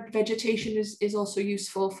 Tussocky vegetation is also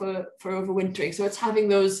useful for overwintering. So it's having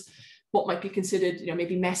those what might be considered,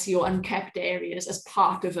 maybe messy or unkept areas as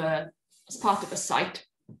part of a site.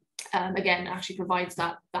 Again, actually provides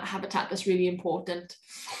that habitat that's really important.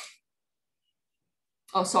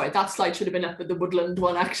 Oh, sorry, that slide should have been up with the woodland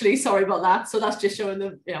one, actually. Sorry about that. So that's just showing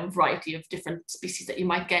the variety of different species that you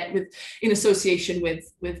might get in association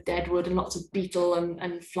with deadwood, and lots of beetle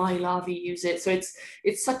and fly larvae use it. So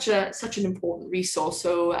it's such an important resource.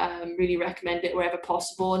 So really recommend it wherever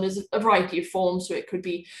possible. And there's a variety of forms. So it could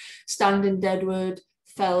be standing deadwood,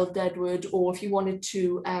 felled deadwood, or if you wanted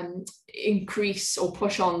to increase or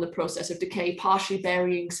push on the process of decay, partially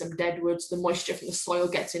burying some deadwoods, the moisture from the soil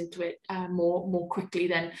gets into it more quickly,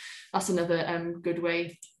 then that's another good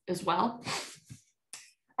way as well.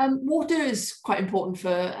 Water is quite important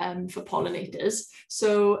for pollinators.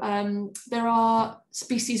 So there are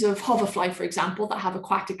species of hoverfly, for example, that have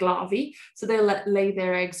aquatic larvae. So they'll lay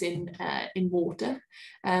their eggs in water.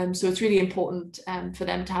 So it's really important for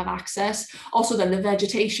them to have access. Also then the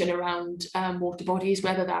vegetation around water bodies,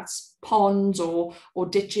 whether that's ponds or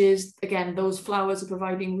ditches, again, those flowers are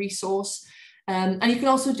providing resource. And you can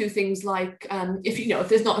also do things like, if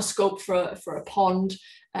there's not a scope for a pond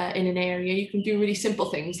in an area, you can do really simple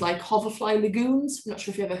things like hoverfly lagoons. I'm not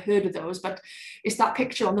sure if you've ever heard of those, but it's that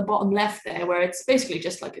picture on the bottom left there where it's basically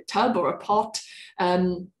just like a tub or a pot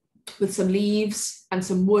with some leaves and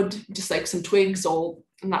some wood, just like some twigs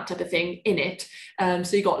and that type of thing in it.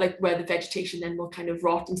 So you got like where the vegetation then will kind of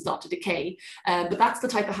rot and start to decay. But that's the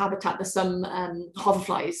type of habitat that some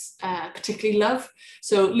hoverflies particularly love.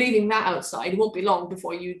 So leaving that outside, it won't be long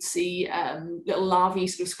before you'd see little larvae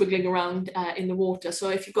sort of squiggling around in the water. So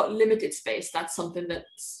if you've got limited space, that's something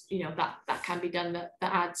that's, that can be done, that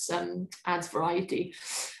adds variety.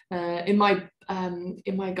 In my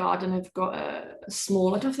garden, I've got a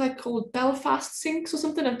small, I don't know if they're called Belfast sinks or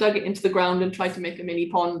something. I've dug it into the ground and tried to make a mini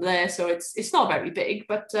pond there. So it's not very big,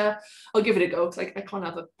 but I'll give it a go, because I can't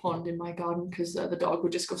have a pond in my garden because the dog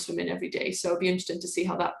would just go swimming every day. So it'll be interesting to see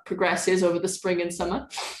how that progresses over the spring and summer.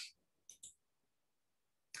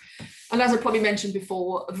 And as I probably mentioned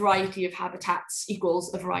before, a variety of habitats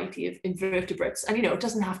equals a variety of invertebrates. And, it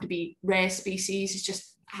doesn't have to be rare species. It's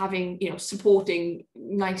just having, supporting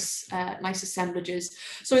nice assemblages.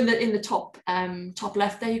 So in the top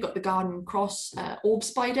left there, you've got the garden cross orb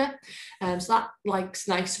spider. So that likes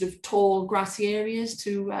nice sort of tall grassy areas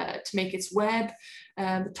to make its web.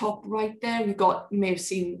 The top right there, you may have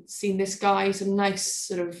seen this guy, some nice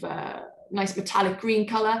sort of nice metallic green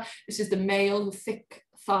color. This is the male, the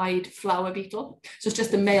thick-thighed flower beetle. So it's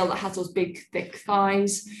just the male that has those big, thick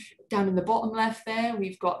thighs. Down in the bottom left there,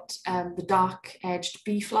 we've got the dark-edged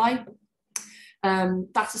bee fly.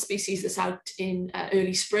 That's a species that's out in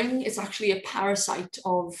early spring. It's actually a parasite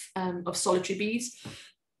of solitary bees.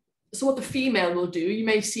 So what the female will do, you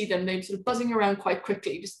may see them, they're sort of buzzing around quite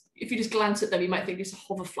quickly. If you just glance at them, you might think it's a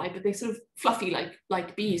hoverfly, but they're sort of fluffy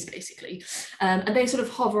like bees, basically. And they sort of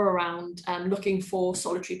hover around looking for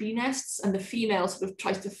solitary bee nests, and the female sort of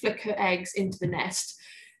tries to flick her eggs into the nest.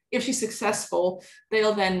 If she's successful,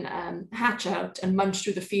 they'll then hatch out and munch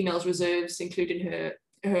through the female's reserves, including her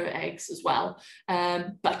eggs as well.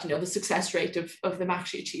 But the success rate of them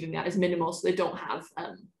actually achieving that is minimal, so they don't have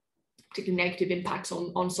particularly negative impacts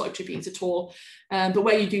on solitary bees at all. But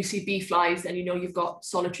where you do see bee flies, then you've got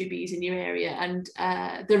solitary bees in your area, and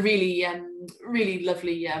they're really really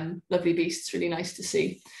lovely beasts, really nice to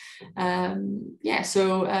see.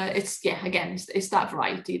 It's that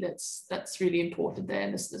variety that's really important there.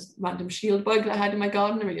 And this random shield bug that I had in my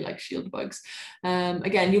garden, I really like shield bugs.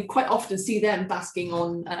 Again, you quite often see them basking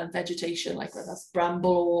on vegetation, like whether that's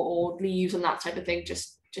bramble or leaves and that type of thing,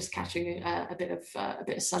 just catching a bit of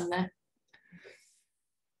sun there.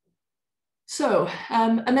 So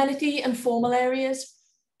amenity and formal areas.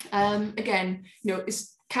 Again,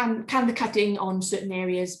 can the cutting on certain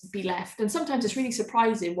areas be left? And sometimes it's really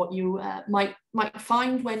surprising what you might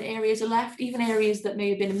find when areas are left, even areas that may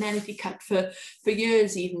have been amenity cut for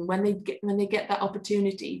years, even when they get that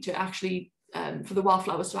opportunity to actually for the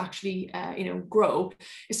wildflowers to actually grow.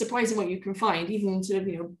 It's surprising what you can find, even sort of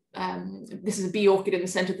this is a bee orchid in the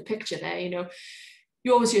center of the picture there.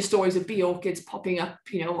 You always hear stories of bee orchids popping up,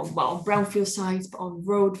 on brownfield sites, but on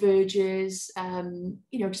road verges,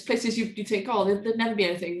 just places you think, oh, there'd never be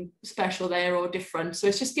anything special there or different. So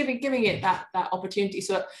it's just giving it that opportunity.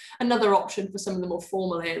 So another option for some of the more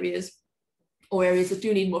formal areas or areas that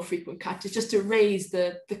do need more frequent cut is just to raise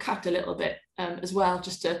the cut a little bit as well,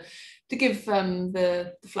 just to give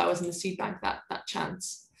the flowers in the seed bank that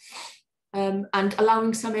chance. And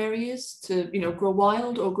allowing some areas to grow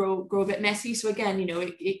wild or grow a bit messy. So again,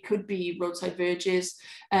 it could be roadside verges,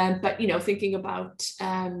 but thinking about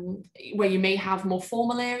where you may have more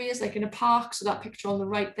formal areas, like in a park. So that picture on the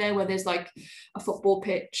right there, where there's like a football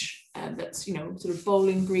pitch that's sort of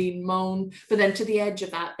bowling green mown, but then to the edge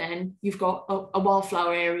of that, then you've got a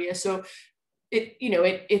wildflower area. So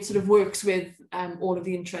it sort of works with all of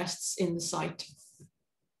the interests in the site.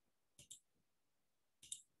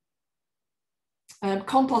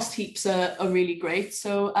 Compost heaps are really great.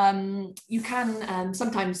 So you can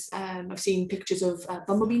sometimes I've seen pictures of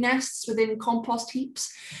bumblebee nests within compost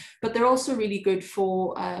heaps, but they're also really good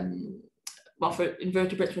for for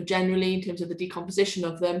invertebrates more generally in terms of the decomposition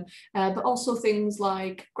of them, but also things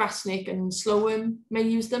like grass snake and slowworm may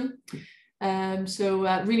use them. So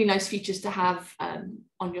really nice features to have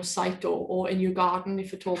on your site or in your garden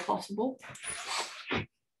if at all possible.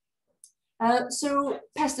 So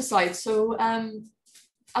pesticides. So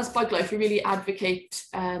as Buglife, we really advocate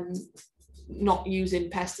not using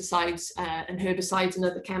pesticides and herbicides and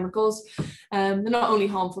other chemicals. They're not only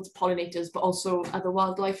harmful to pollinators, but also other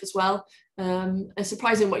wildlife as well. It's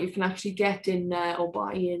surprising what you can actually get in or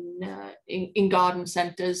buy in garden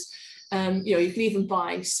centres. You can even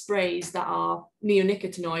buy sprays that are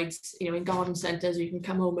neonicotinoids, in garden centres. You can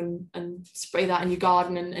come home and spray that in your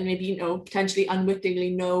garden and maybe, potentially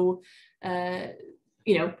unwittingly know of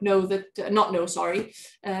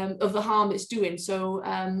the harm it's doing. So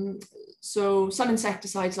some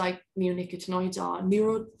insecticides like neonicotinoids are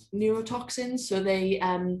neurotoxins. So they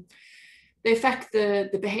affect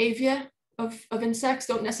the behavior of insects,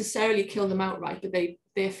 don't necessarily kill them outright, but they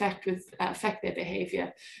affect their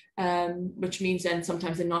behavior, which means then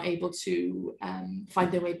sometimes they're not able to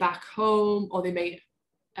find their way back home, or they may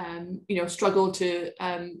struggle to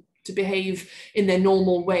behave in their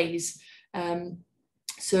normal ways.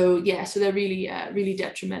 So they're really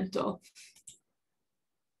detrimental.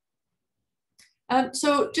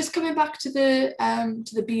 So just coming back to the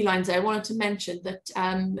beelines, I wanted to mention that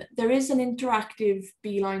there is an interactive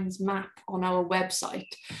beelines map on our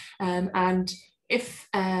website, and if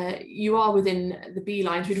you are within the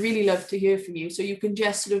beelines, we'd really love to hear from you. So you can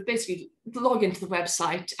just sort of basically log into the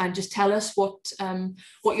website and just tell us what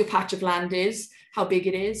your patch of land is, how big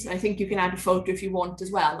it is. I think you can add a photo if you want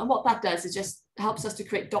as well. And what that does is just helps us to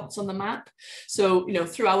create dots on the map. So,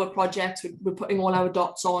 through our projects, we're putting all our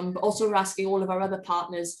dots on, but also we're asking all of our other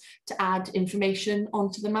partners to add information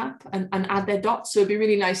onto the map and add their dots. So it'd be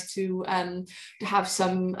really nice to have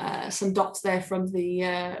some dots there from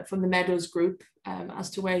the Meadows group as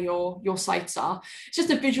to where your sites are. It's just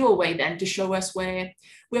a visual way then to show us where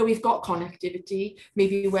we've got connectivity,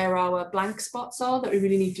 maybe where our blank spots are that we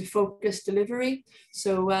really need to focus delivery.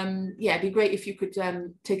 So it'd be great if you could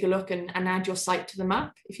take a look and add your site to the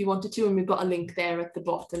map if you wanted to, and we've got a link there at the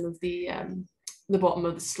bottom of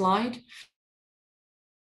the slide.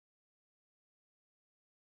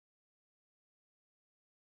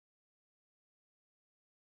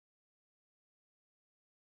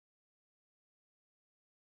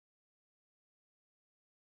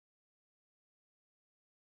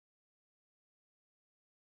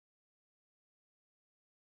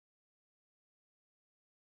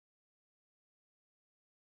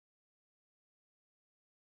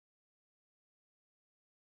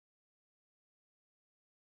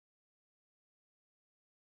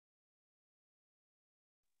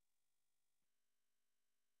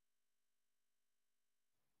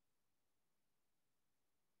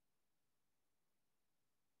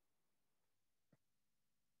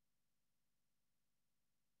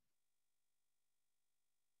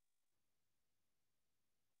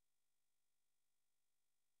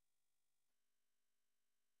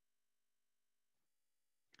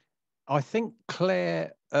 I think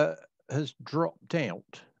Claire has dropped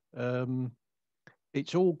out.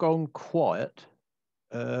 It's all gone quiet.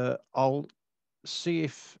 I'll see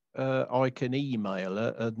if I can email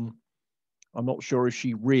her, and I'm not sure if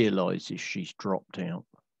she realises she's dropped out.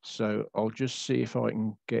 So I'll just see if I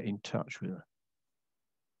can get in touch with her.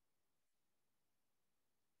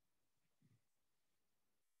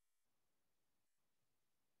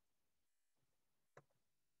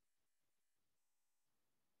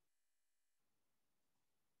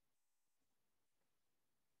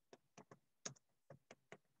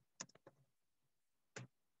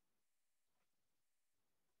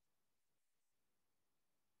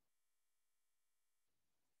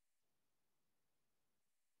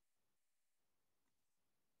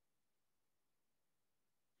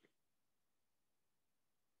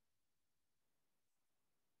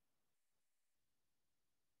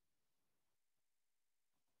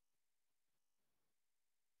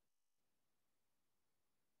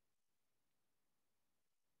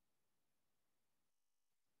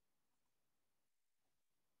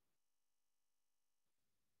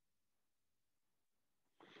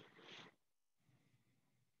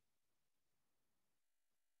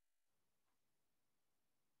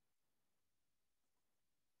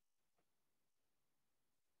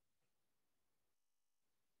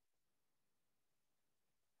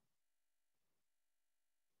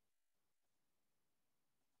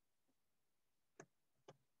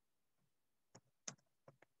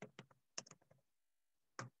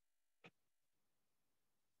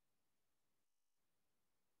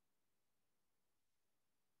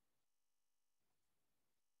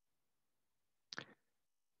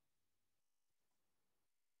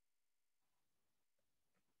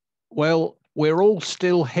 Well, we're all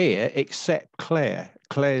still here except Claire.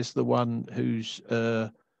 Claire's the one who's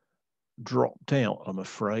dropped out, I'm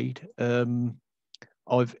afraid.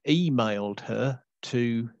 I've emailed her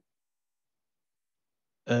to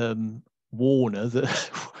warn her that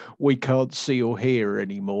we can't see or hear her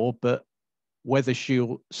anymore, but whether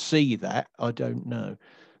she'll see that, I don't know.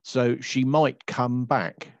 So she might come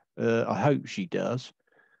back. I hope she does.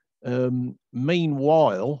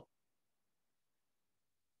 Meanwhile,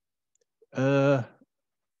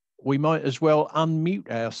 we might as well unmute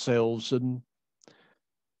ourselves and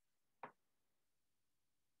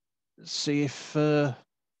see if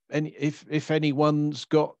if anyone's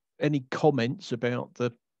got any comments about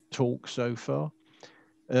the talk so far.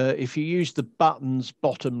 If you use the buttons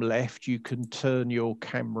bottom left, you can turn your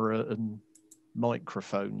camera and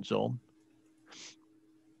microphones on.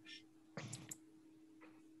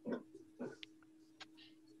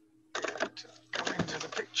 Come into the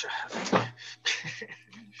picture.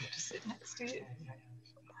 Just sit next to you.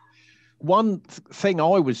 One thing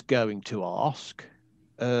I was going to ask,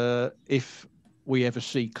 if we ever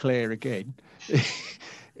see Claire again,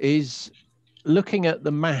 is looking at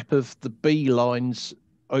the map of the beelines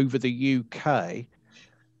over the UK.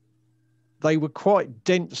 They were quite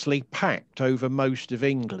densely packed over most of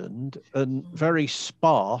England and very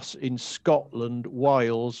sparse in Scotland,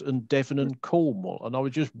 Wales and Devon and Cornwall. And I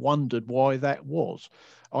just wondered why that was.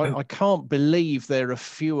 I can't believe there are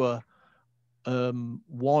fewer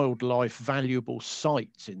wildlife valuable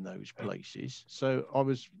sites in those places. So I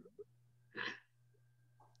was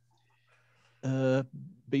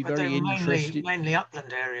be But very they were interested. mainly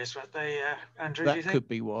upland areas, weren't they, Andrew? That do you think? could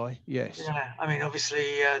be why, yes. Yeah, I mean, obviously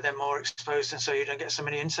they're more exposed, and so you don't get so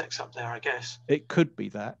many insects up there, I guess. It could be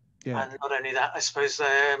that, yeah. And not only that, I suppose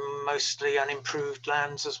they're mostly unimproved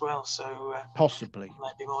lands as well, so possibly it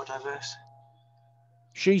might be more diverse.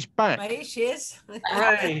 She's back. Right, she is.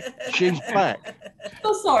 Hooray! She's back.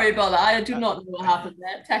 So sorry about that. I do not know what happened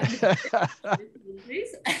there. Technically,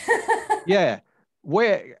 Yeah.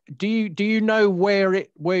 Where do you know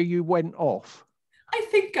where you went off? I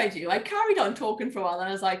think I do. I carried on talking for a while and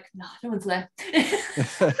I was like, no, no one's there.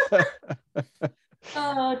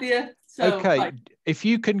 Oh dear. So, okay, right. If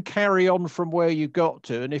you can carry on from where you got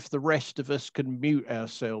to, and if the rest of us can mute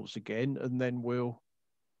ourselves again, and then we'll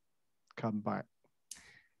come back.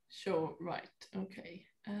 Sure, right. Okay.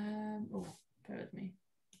 Oh, bear with me.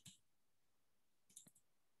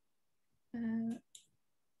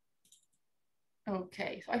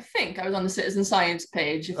 Okay, so I think I was on the citizen science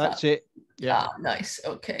page. If That's it. Yeah. Ah, nice.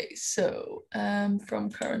 Okay, so from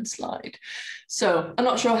current slide. So I'm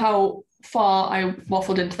not sure how far I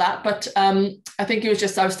waffled into that, but I think it was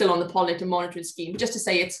just I was still on the pollinator monitoring scheme. Just to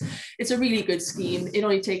say it's a really good scheme. It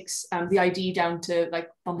only takes the ID down to like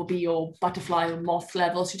bumblebee or butterfly or moth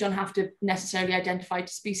level, so you don't have to necessarily identify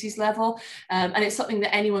to species level, and it's something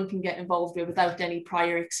that anyone can get involved with without any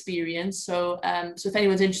prior experience. So so if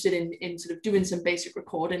anyone's interested in sort of doing some basic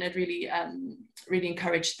recording, I'd really really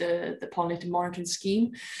encourage the pollinator monitoring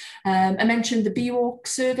scheme. I mentioned the bee walk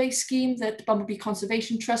survey scheme that Bumblebee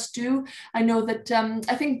Conservation Trust do. I know that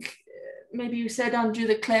I think maybe you said, Andrew,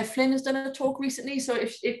 that Claire Flynn has done a talk recently. So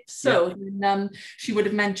if so, Yeah. then, she would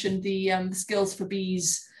have mentioned the Skills for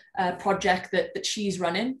Bees project that she's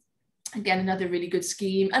running. Again, another really good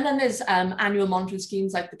scheme. And then there's annual monitoring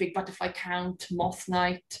schemes like the Big Butterfly Count, Moth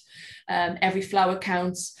Night, Every Flower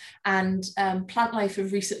Counts, and Plant Life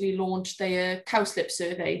have recently launched their cowslip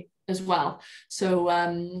survey as well. So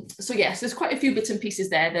yes, there's quite a few bits and pieces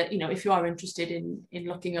there that, if you are interested in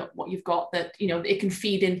looking at what you've got, that it can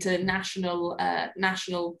feed into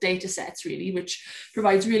national data sets, really, which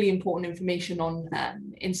provides really important information on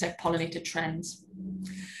insect pollinator trends.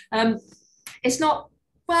 It's not,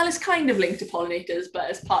 well, it's kind of linked to pollinators, but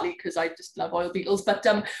it's partly because I just love oil beetles. But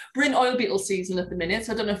we're in oil beetle season at the minute,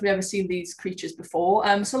 so I don't know if we've ever seen these creatures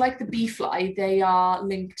before. So like the bee fly, they are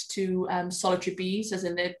linked to solitary bees, as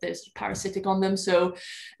in they're sort of parasitic on them. So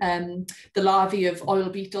the larvae of oil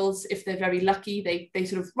beetles, if they're very lucky, they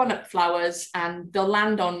sort of run up flowers and they'll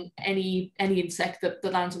land on any insect that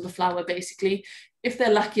lands on the flower, basically. If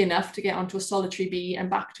they're lucky enough to get onto a solitary bee and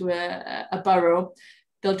back to a burrow,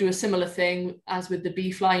 they'll do a similar thing as with the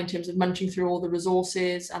bee fly in terms of munching through all the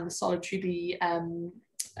resources and the solitary bee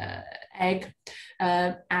egg,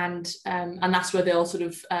 and that's where they'll sort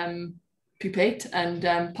of pupate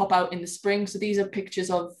and pop out in the spring. So these are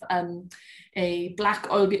pictures of a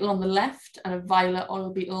black oil beetle on the left and a violet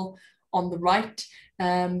oil beetle on the right.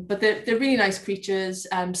 But they're really nice creatures,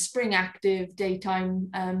 spring active,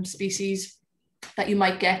 daytime species that you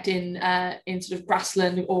might get in sort of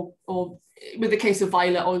grassland or with the case of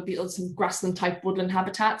violet oil beetles, some grassland type woodland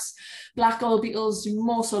habitats. Black oil beetles you're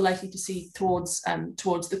more so likely to see towards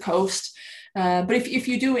the coast. But if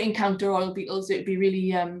you do encounter oil beetles, it would be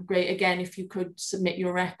really great, again, if you could submit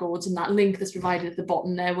your records, and that link that's provided at the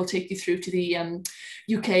bottom there will take you through to the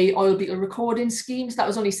UK oil beetle recording schemes. That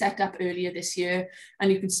was only set up earlier this year,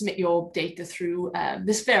 and you can submit your data through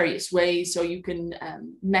this various ways. So you can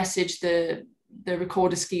message the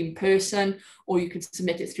recorder scheme person, or you can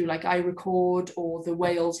submit it through like iRecord or the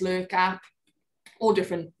Wales Lurk app, all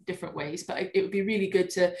different ways. But it would be really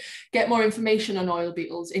good to get more information on oil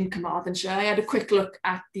beetles in Carmarthenshire. I had a quick look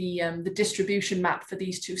at the distribution map for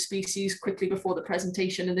these two species quickly before the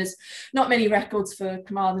presentation, and there's not many records for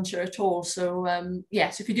Carmarthenshire at all. So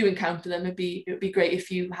yes, if you do encounter them, it would be great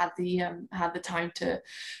if you had the time to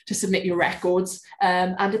submit your records.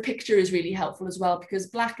 And a picture is really helpful as well, because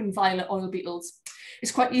black and violet oil beetles,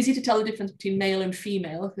 it's quite easy to tell the difference between male and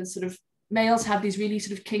female, because sort of males have these really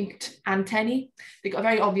sort of kinked antennae. They've got a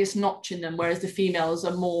very obvious notch in them, whereas the females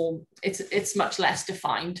are more, it's much less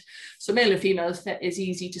defined. So male and female is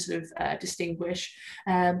easy to sort of distinguish.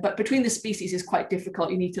 But between the species is quite difficult.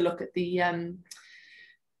 You need to look at the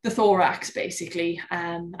thorax, basically,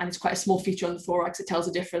 and it's quite a small feature on the thorax that tells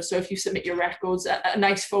the difference. So if you submit your records, a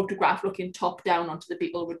nice photograph looking top down onto the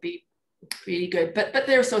beetle would be really good. But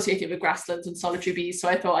they're associated with grasslands and solitary bees, so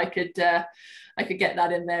I thought I could get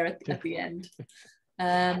that in there at the end.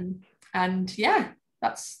 And yeah,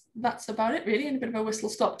 that's about it, really, and a bit of a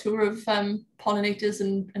whistle-stop tour of pollinators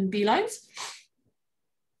and beelines.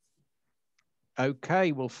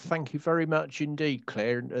 Okay, well, thank you very much indeed,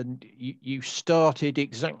 Claire. And you started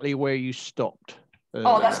exactly where you stopped.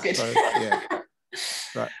 Oh, that's good. So, yeah,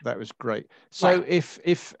 that was great. So right.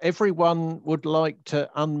 If everyone would like to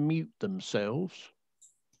unmute themselves.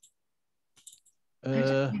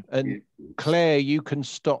 And Claire, you can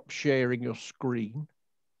stop sharing your screen.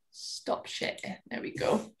 Stop share. There we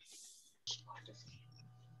go.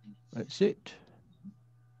 That's it.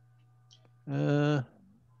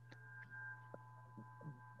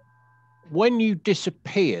 When you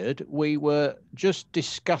disappeared, we were just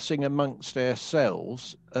discussing amongst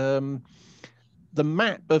ourselves the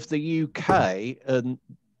map of the UK and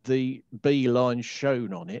the bee lines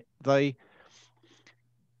shown on it. They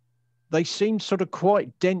seem sort of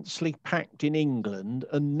quite densely packed in England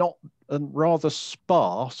and rather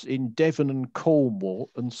sparse in Devon and Cornwall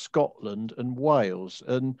and Scotland and Wales.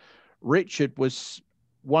 And Richard was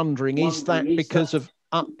wondering, is that because of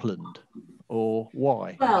upland, or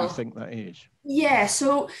why do you think that is? Yeah,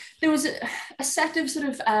 so there was a set of sort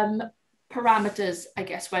of parameters, I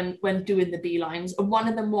guess, when doing the bee lines, and one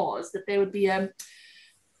of them was that there would be a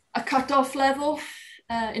cut-off level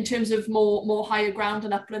in terms of more higher ground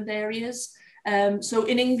and upland areas. So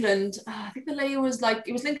in England, I think the layer was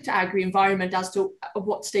it was linked to agri-environment as to at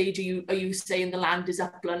what stage are you saying the land is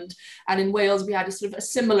upland. And in Wales, we had a sort of a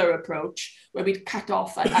similar approach where we'd cut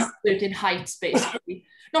off at certain heights, basically.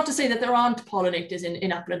 Not to say that there aren't pollinators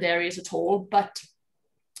in upland areas at all, but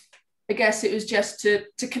I guess it was just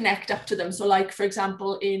to connect up to them. So like, for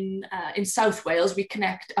example, in South Wales, we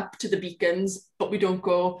connect up to the beacons, but we don't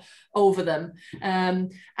go over them.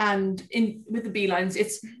 And with the beelines,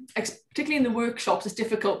 it's particularly in the workshops, it's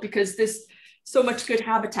difficult because there's so much good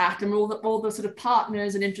habitat, and all the sort of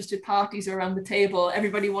partners and interested parties are around the table.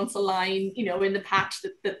 Everybody wants a line, you know, in the patch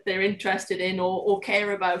that they're interested in or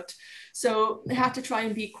care about. So they had to try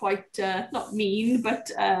and be quite, not mean,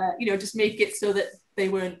 but, you know, just make it so that they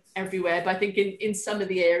weren't everywhere. But I think in some of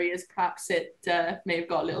the areas, perhaps it may have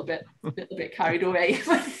got a little bit carried away.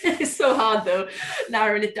 But it's so hard, though,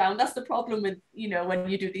 narrowing it down. That's the problem with, you know, when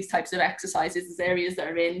you do these types of exercises, there's areas that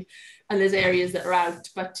are in and there's areas that are out.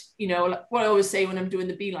 But, you know, what I always say when I'm doing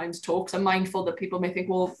the beelines talks, I'm mindful that people may think,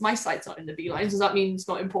 well, my site's not in the beelines. Does that mean it's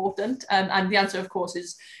not important? And the answer, of course,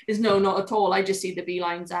 is no, not at all. I just see the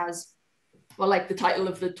beelines as, well, like the title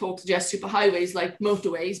of the talk suggests, superhighways, like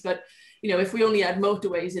motorways. But you know, if we only had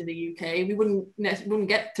motorways in the UK, we wouldn't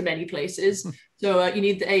get to many places. So you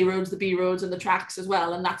need the A roads, the B roads, and the tracks as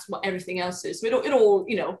well, and that's what everything else is. So it all,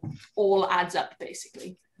 you know, all adds up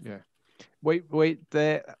basically. Yeah,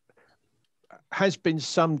 there has been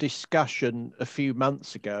some discussion a few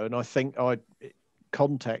months ago, and I think I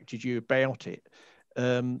contacted you about it.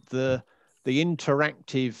 The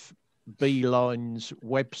interactive Beelines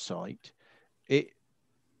website, it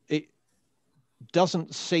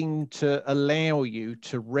doesn't seem to allow you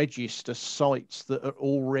to register sites that are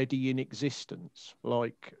already in existence,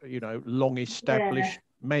 like, you know, long established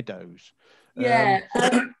meadows. Yeah.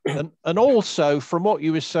 And also, from what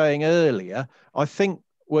you were saying earlier, I think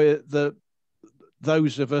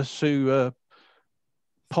those of us who are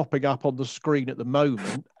popping up on the screen at the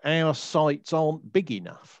moment, our sites aren't big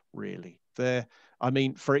enough, really. I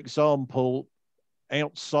mean, for example,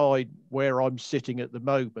 outside where I'm sitting at the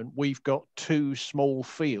moment, we've got 2 small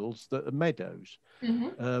fields that are meadows.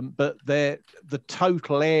 Mm-hmm. But the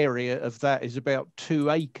total area of that is about 2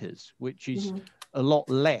 acres, which is a lot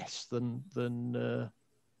less than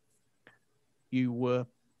you were,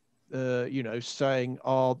 you know, saying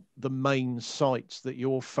are the main sites that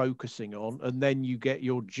you're focusing on, and then you get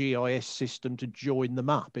your GIS system to join them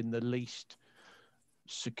up in the least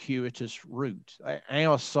circuitous route.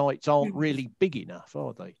 Our sites aren't really big enough,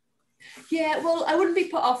 are they? Yeah, well, I wouldn't be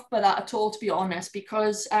put off by that at all, to be honest,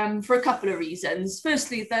 because for a couple of reasons.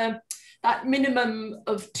 Firstly, that minimum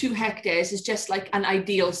of 2 hectares is just like an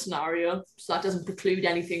ideal scenario, so that doesn't preclude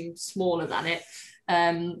anything smaller than it.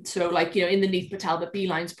 So like, you know, in the Neath Talbot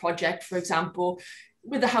Beelines project, for example,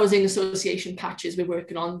 with the housing association patches we're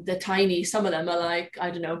working on, they're tiny. Some of them are like, I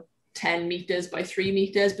don't know, 10 meters by 3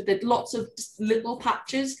 meters, but there's lots of little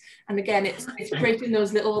patches. And again, it's creating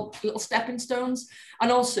those little stepping stones. And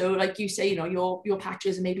also, like you say, you know, your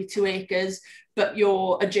patches are maybe 2 acres, but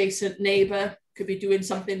your adjacent neighbor could be doing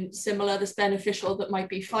something similar that's beneficial that might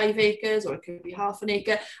be 5 acres, or it could be half an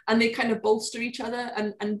acre, and they kind of bolster each other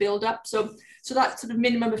and build up. So that sort of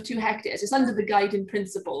minimum of 2 hectares is under the guiding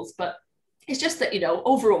principles, but it's just that, you know,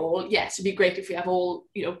 overall, yes, it'd be great if we have all,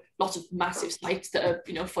 you know, lots of massive sites that are,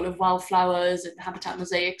 you know, full of wildflowers and habitat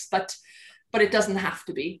mosaics, but it doesn't have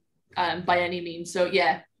to be by any means. So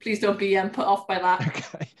yeah, please don't be put off by that.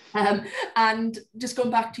 Okay. And just going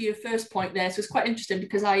back to your first point there, so it's quite interesting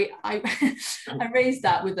because I raised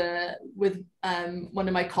that with one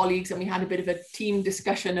of my colleagues, and we had a bit of a team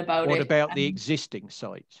discussion about it. What about the existing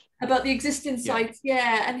sites? About the existing sites,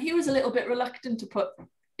 yeah. And he was a little bit reluctant to put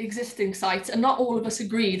existing sites, and not all of us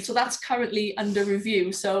agreed, so that's currently under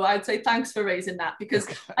review. So I'd say thanks for raising that, because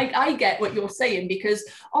I get what you're saying, because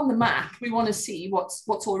on the map we want to see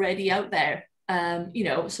what's already out there, you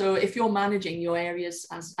know. So if you're managing your areas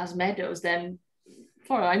as meadows, then as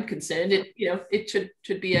far as I'm concerned, it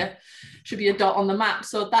should be a dot on the map.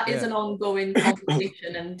 So that is an ongoing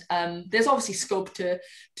conversation, and there's obviously scope to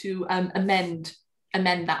amend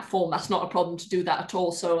that form. That's not a problem to do that at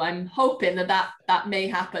all. So I'm hoping that may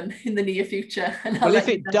happen in the near future. Well, if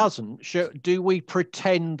it doesn't, do we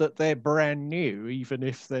pretend that they're brand new, even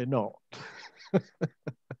if they're not?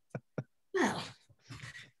 Well,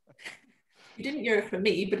 you didn't hear it from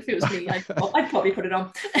me, but if it was me, I'd probably put it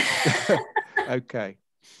on. Okay.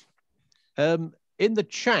 In the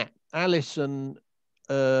chat, Alison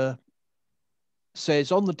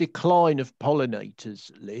says, on the decline of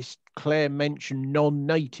pollinators list, Claire mentioned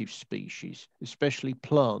non-native species, especially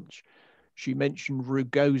plants. She mentioned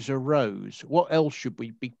rugosa rose. What else should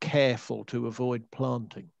we be careful to avoid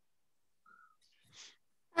planting?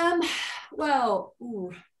 Well,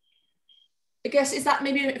 I guess, is that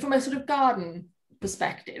maybe from a sort of garden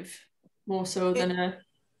perspective more so than a...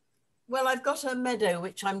 Well, I've got a meadow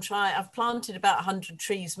which I've planted about 100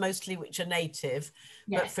 trees, mostly which are native.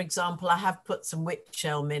 Yes. But for example, I have put some wych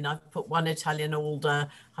elm in. I've put one Italian alder.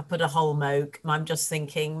 I put a holm oak. And I'm just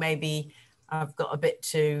thinking maybe I've got a bit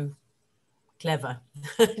too clever.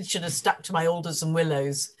 Should have stuck to my alders and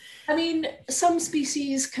willows. I mean, some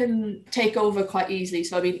species can take over quite easily.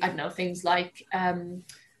 So, I mean, I don't know, things like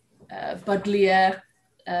Buglife,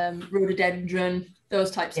 rhododendron,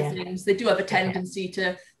 those types of things. They do have a tendency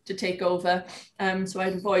to take over. So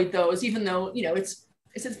I'd avoid those, even though, you know, it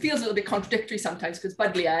feels a little bit contradictory sometimes, because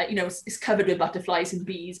Buglife, you know, is covered with butterflies and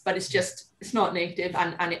bees, but it's not native,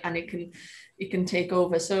 and it can take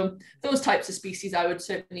over. So those types of species I would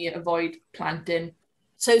certainly avoid planting.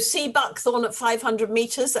 So sea buckthorn at 500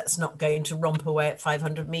 meters, that's not going to romp away at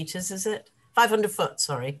 500 meters, is it? 500 foot,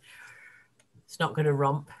 sorry. It's not going to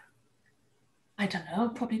romp. I don't know,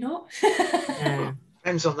 probably not. Yeah.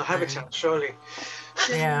 Depends on the habitat, surely.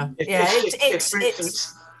 Yeah, if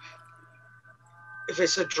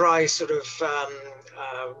it's a dry sort of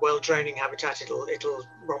well-draining habitat, it'll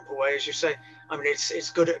romp away, as you say. I mean, it's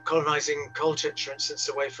good at colonizing coal chits, for instance,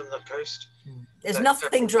 away from the coast. There's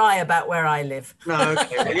nothing dry about where I live. No,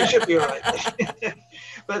 okay, well, you should be right.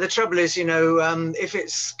 But the trouble is, you know, if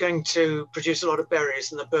it's going to produce a lot of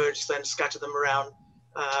berries and the birds then scatter them around,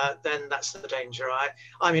 then that's the danger.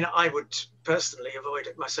 I mean, I would personally avoid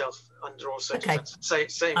it myself under all circumstances.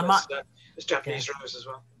 Same as Japanese rose as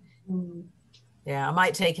well. Yeah, I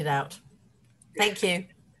might take it out. Thank you.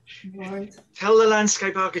 Right. Tell the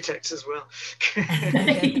landscape architects as well.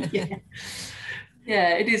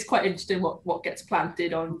 Yeah, it is quite interesting what gets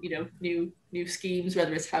planted on, you know, new schemes,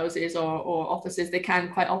 whether it's houses or offices. They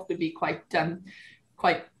can quite often be quite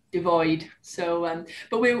devoid. So,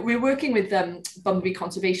 but we're working with Bumblebee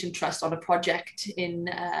Conservation Trust on a project in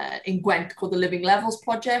Gwent called the Living Levels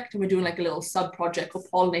Project, and we're doing like a little sub project called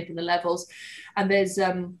Pollinating the Levels. And there's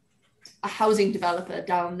a housing developer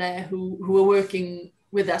down there who are working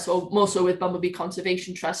with us, or more so with Bumblebee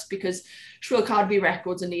Conservation Trust, because Shrill Carnaby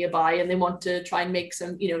records are nearby, and they want to try and make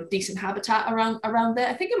some, you know, decent habitat around there.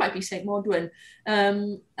 I think it might be St. Maudwyn,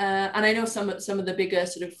 and I know some of the bigger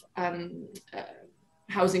sort of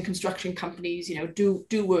housing construction companies, you know,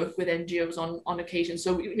 do work with NGOs on occasion.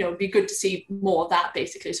 So, you know, it'd be good to see more of that,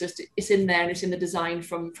 basically. So it's in there, and it's in the design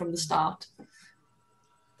from the start.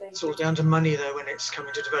 It's all down to money, though, when it's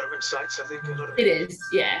coming to development sites. I think a lot of it is,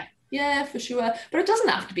 yeah, for sure. But it doesn't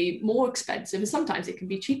have to be more expensive, and sometimes it can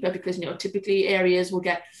be cheaper, because, you know, typically areas will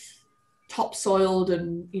get topsoiled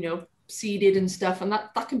and, you know, seeded and stuff, and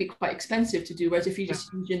that can be quite expensive to do. Whereas if you just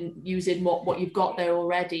using what you've got there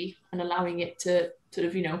already and allowing it to sort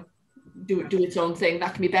of, you know, do its own thing,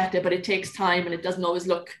 that can be better. But it takes time, and it doesn't always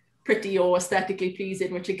look pretty or aesthetically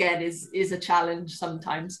pleasing, which again is a challenge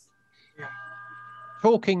sometimes. Yeah.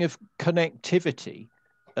 Talking of connectivity,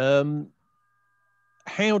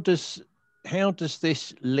 how does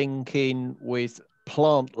this link in with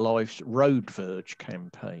Plant Life's Road Verge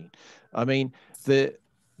campaign? I mean, the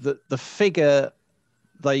figure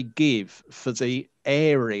they give for the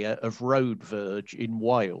area of road verge in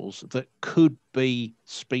Wales that could be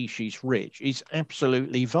species rich is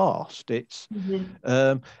absolutely vast. It's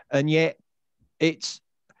and yet it's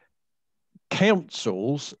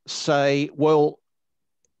councils say, well,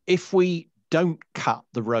 if we don't cut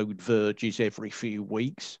the road verges every few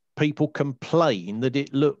weeks, people complain that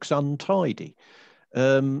it looks untidy.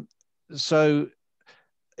 So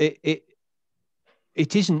it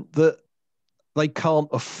isn't that they can't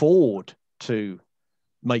afford to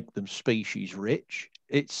make them species rich.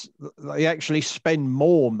 It's they actually spend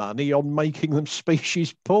more money on making them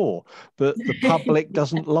species poor, but the public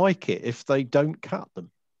doesn't like it if they don't cut them.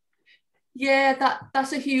 Yeah,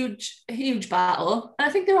 that's a huge battle. And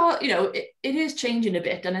I think there are, you know, it is changing a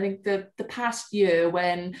bit. And I think the past year,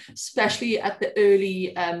 when, especially at the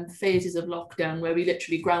early phases of lockdown, where we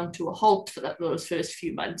literally ground to a halt for those first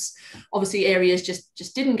few months, obviously areas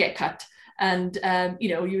just didn't get cut. And, you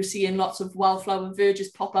know, you were seeing lots of wildflower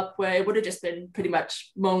verges pop up where it would have just been pretty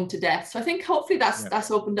much mown to death. So I think hopefully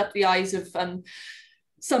that's opened up the eyes of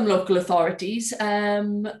some local authorities.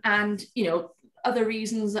 And, you know, other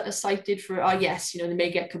reasons that are cited for yes, you know, they may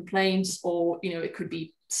get complaints, or, you know, it could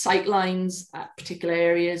be sight lines at particular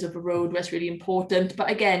areas of a road where it's really important. But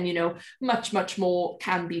again, you know, much more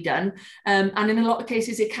can be done. And in a lot of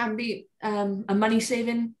cases, it can be a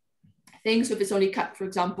money-saving thing. So if it's only cut, for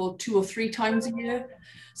example, 2 or 3 times a year,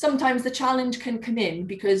 sometimes the challenge can come in,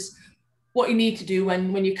 because what you need to do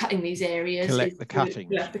when you're cutting these areas collect is the cuttings.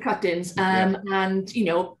 The cuttings. And, you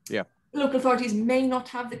know, local authorities may not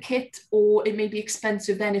have the kit, or it may be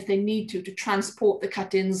expensive then if they need to transport the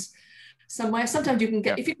cuttings somewhere. Sometimes you can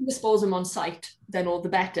get, if you can dispose them on site, then all the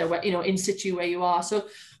better, where, you know, in situ where you are. So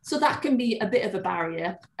that can be a bit of a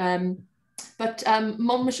barrier. But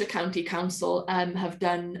Monmouthshire County Council have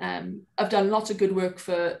done lots of good work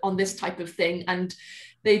on this type of thing, and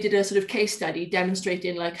they did a sort of case study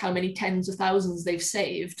demonstrating like how many tens of thousands they've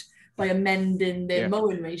saved by amending their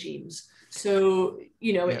mowing regimes. So,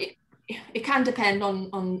 you know, it can depend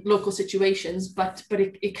on local situations, but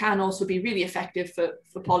it can also be really effective for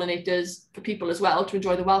pollinators, for people as well, to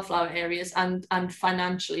enjoy the wildflower areas, and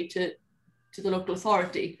financially to the local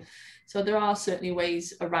authority. So there are certainly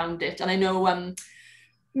ways around it. And I know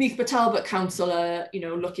Neath Talbot Council are, you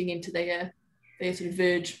know, looking into their sort of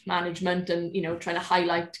verge management, and, you know, trying to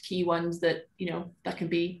highlight key ones that, you know, that can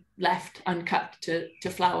be left uncut to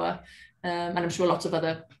flower. And I'm sure lots of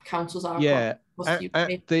other councils are. Yeah,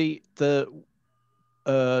 at the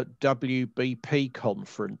WBP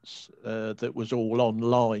conference that was all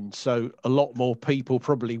online, so a lot more people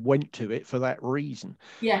probably went to it for that reason.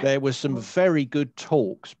 Yeah, there were some very good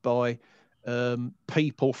talks by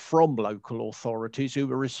people from local authorities who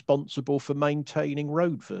were responsible for maintaining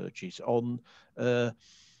road verges on.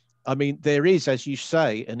 I mean, there is, as you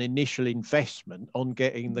say, an initial investment on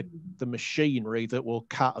getting the machinery that will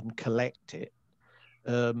cut and collect it.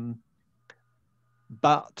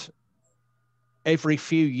 But every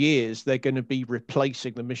few years, they're going to be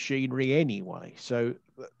replacing the machinery anyway, so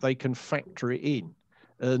they can factor it in.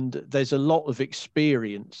 And there's a lot of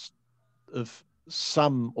experience of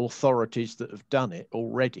some authorities that have done it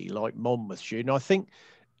already, like Monmouthshire. And I think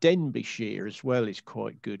Denbighshire as well is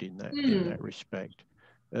quite good in that respect.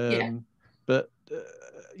 But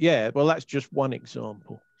yeah, well, that's just one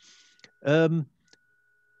example. The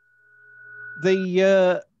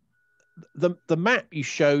map you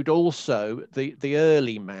showed also, the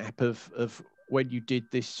early map of when you did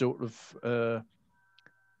this sort of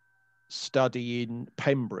study in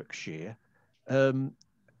Pembrokeshire.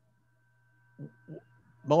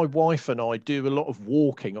 My wife and I do a lot of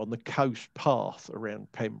walking on the coast path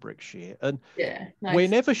around Pembrokeshire, and we're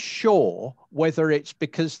never sure whether it's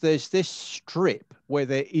because there's this strip where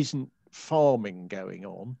there isn't farming going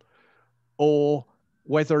on, or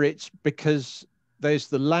whether it's because there's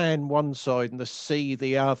the land one side and the sea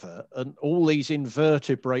the other, and all these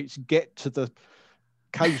invertebrates get to the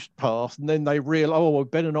coast path and then they realize, oh, we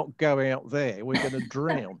better not go out there, we're going to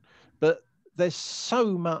drown. But there's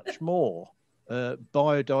so much more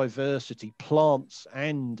biodiversity, plants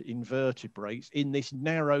and invertebrates, in this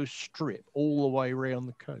narrow strip all the way around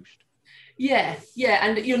the coast. Yeah,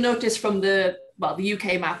 and you'll notice from the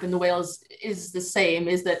UK map in the Wales is the same,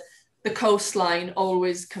 is that the coastline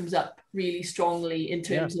always comes up really strongly in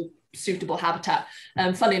terms of suitable habitat.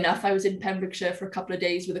 Funnily enough, I was in Pembrokeshire for a couple of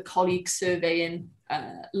days with a colleague surveying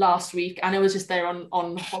last week, and I was just there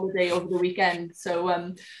on holiday over the weekend. So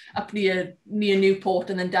up near Newport,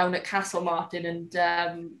 and then down at Carmarthenshire, and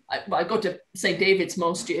I go to St David's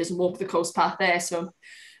most years and walk the coast path there. So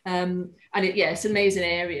and it's an amazing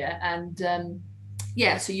area, and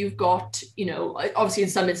so you've got, you know, obviously in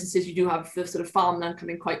some instances you do have the sort of farmland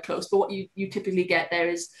coming quite close, but what you typically get there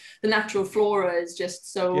is the natural flora is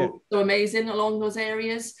just so amazing along those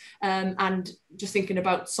areas. And just thinking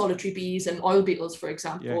about solitary bees and oil beetles, for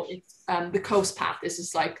example, it's the coast path is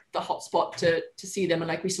just like the hotspot to see them. And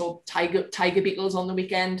like we saw tiger beetles on the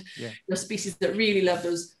weekend, the species that really love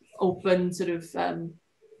those open sort of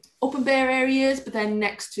open bare areas, but then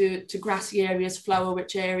next to grassy areas, flower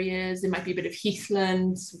rich areas, there might be a bit of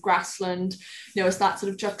heathland, grassland, you know, it's that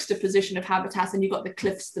sort of juxtaposition of habitats, and you've got the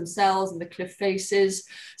cliffs themselves and the cliff faces.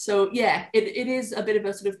 So yeah, it is a bit of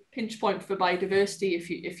a sort of pinch point for biodiversity,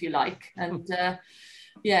 if you like. And I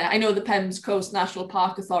know the Pembs Coast National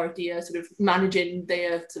Park Authority are sort of managing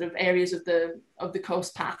their sort of areas of the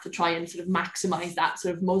coast path to try and sort of maximize that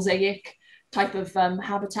sort of mosaic type of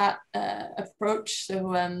habitat approach.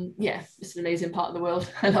 So it's an amazing part of the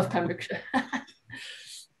world. I love Pembrokeshire.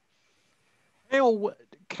 How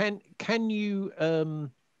can you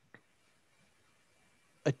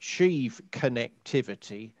achieve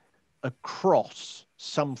connectivity across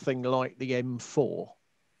something like the M4?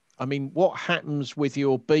 I mean, what happens with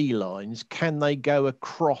your bee lines? Can they go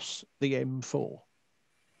across the M4?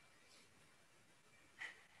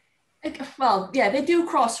 Well, yeah, they do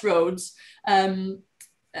cross roads, you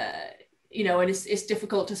know, and it's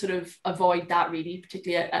difficult to sort of avoid that, really,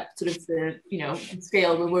 particularly at sort of the, you know,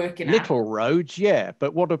 scale we're working at. Little roads, yeah,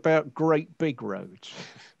 but what about great big roads?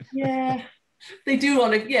 Yeah, they do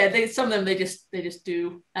want to. Some of them they just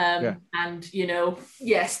do, and you know,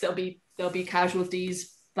 yes, there'll be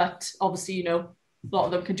casualties, but obviously, you know, a lot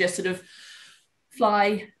of them can just sort of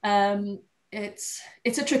fly. it's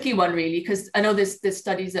a tricky one really, because I know there's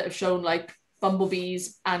studies that have shown like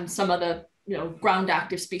bumblebees and some other, you know, ground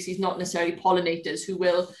active species, not necessarily pollinators, who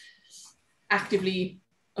will actively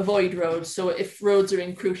avoid roads. So if roads are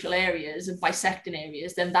in crucial areas and bisecting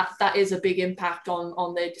areas, then that is a big impact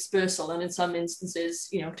on their dispersal. And in some instances,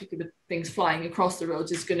 you know, particularly with things flying across the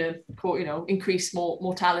roads, is going to, you know, increase more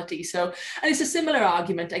mortality. So, and it's a similar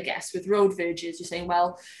argument, I guess, with road verges. You're saying,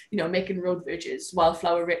 well, you know, making road verges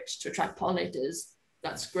wildflower rich to attract pollinators,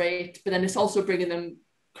 that's great, but then it's also bringing them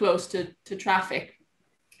close to traffic.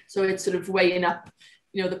 So it's sort of weighing up,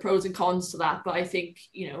 you know, the pros and cons to that. But I think,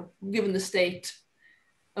 you know, given the state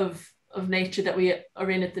of nature that we are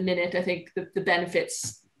in at the minute, I think the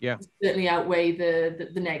benefits certainly outweigh the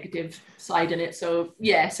negative side in it. So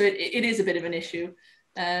yeah, so it is a bit of an issue,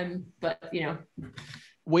 but you know,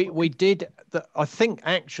 we did I think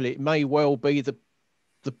actually it may well be the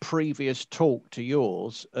previous talk to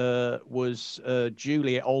yours was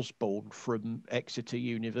Juliet Osborne from Exeter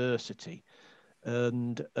University,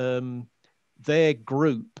 and their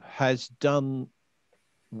group has done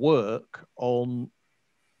work on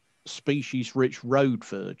species-rich road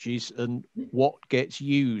verges and what gets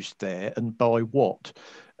used there and by what.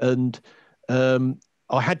 And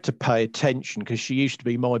I had to pay attention because she used to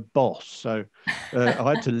be my boss, so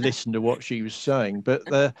I had to listen to what she was saying.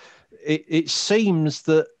 But it seems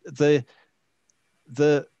that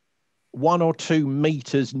the 1 or 2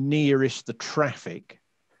 meters nearest the traffic,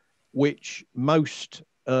 which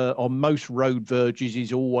on most road verges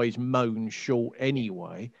is always mown short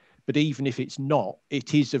anyway, but even if it's not,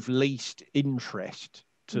 it is of least interest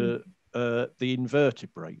to the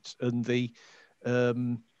invertebrates. And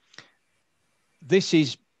this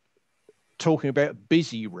is talking about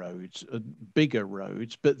busy roads and bigger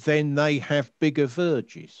roads, but then they have bigger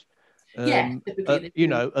verges. You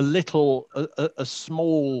know, a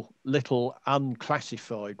small little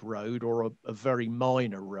unclassified road or a very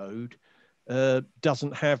minor road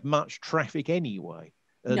doesn't have much traffic anyway.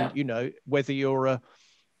 And you know, whether you're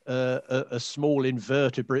a small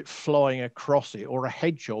invertebrate flying across it or a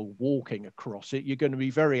hedgehog walking across it, you're going to be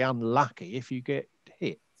very unlucky if you get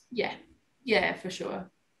hit. Yeah, for sure.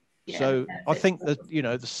 Yeah, so I think that, you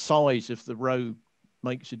know, the size of the road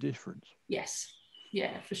makes a difference. Yes,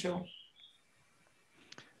 yeah, for sure.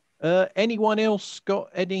 Anyone else got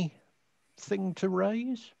anything to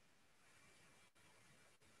raise?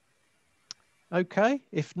 Okay,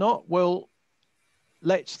 if not, well,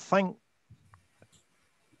 let's thank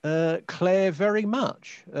Claire very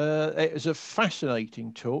much. It was a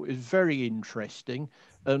fascinating talk. It was very interesting,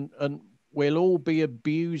 and we'll all be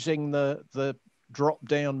abusing the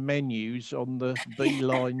drop-down menus on the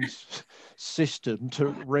Beeline's system to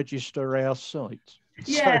register our sites.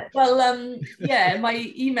 Yeah, well, yeah,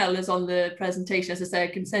 my email is on the presentation. As I say, I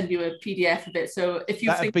can send you a PDF of it. So if you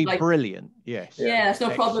that'd be like, brilliant, yes. Yeah, that's no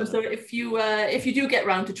problem. So if you do get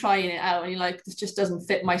round to trying it out and you're like, this just doesn't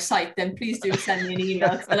fit my site, then please do send me an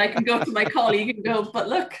email, and I can go to my colleague and go, but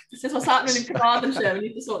look, this is what's happening in Carmarthenshire. We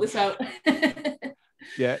need to sort this out.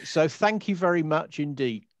 Yeah, so thank you very much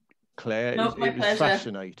indeed, Claire. No, it was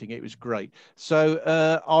fascinating. It was great.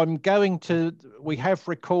 So we have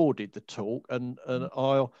recorded the talk, and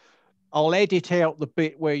I'll edit out the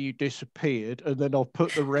bit where you disappeared, and then I'll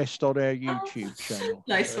put the rest on our YouTube channel.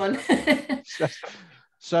 Nice one.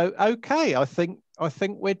 So okay, I think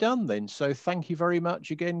we're done then. So thank you very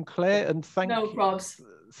much again, Claire, and thank you for all the rest.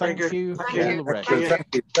 Thank you.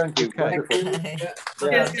 Okay.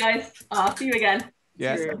 Cheers, guys. I'll see you again.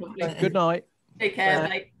 Yeah. Good night. Take care.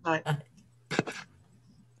 Bye. Bye.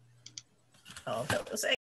 Oh, that was it.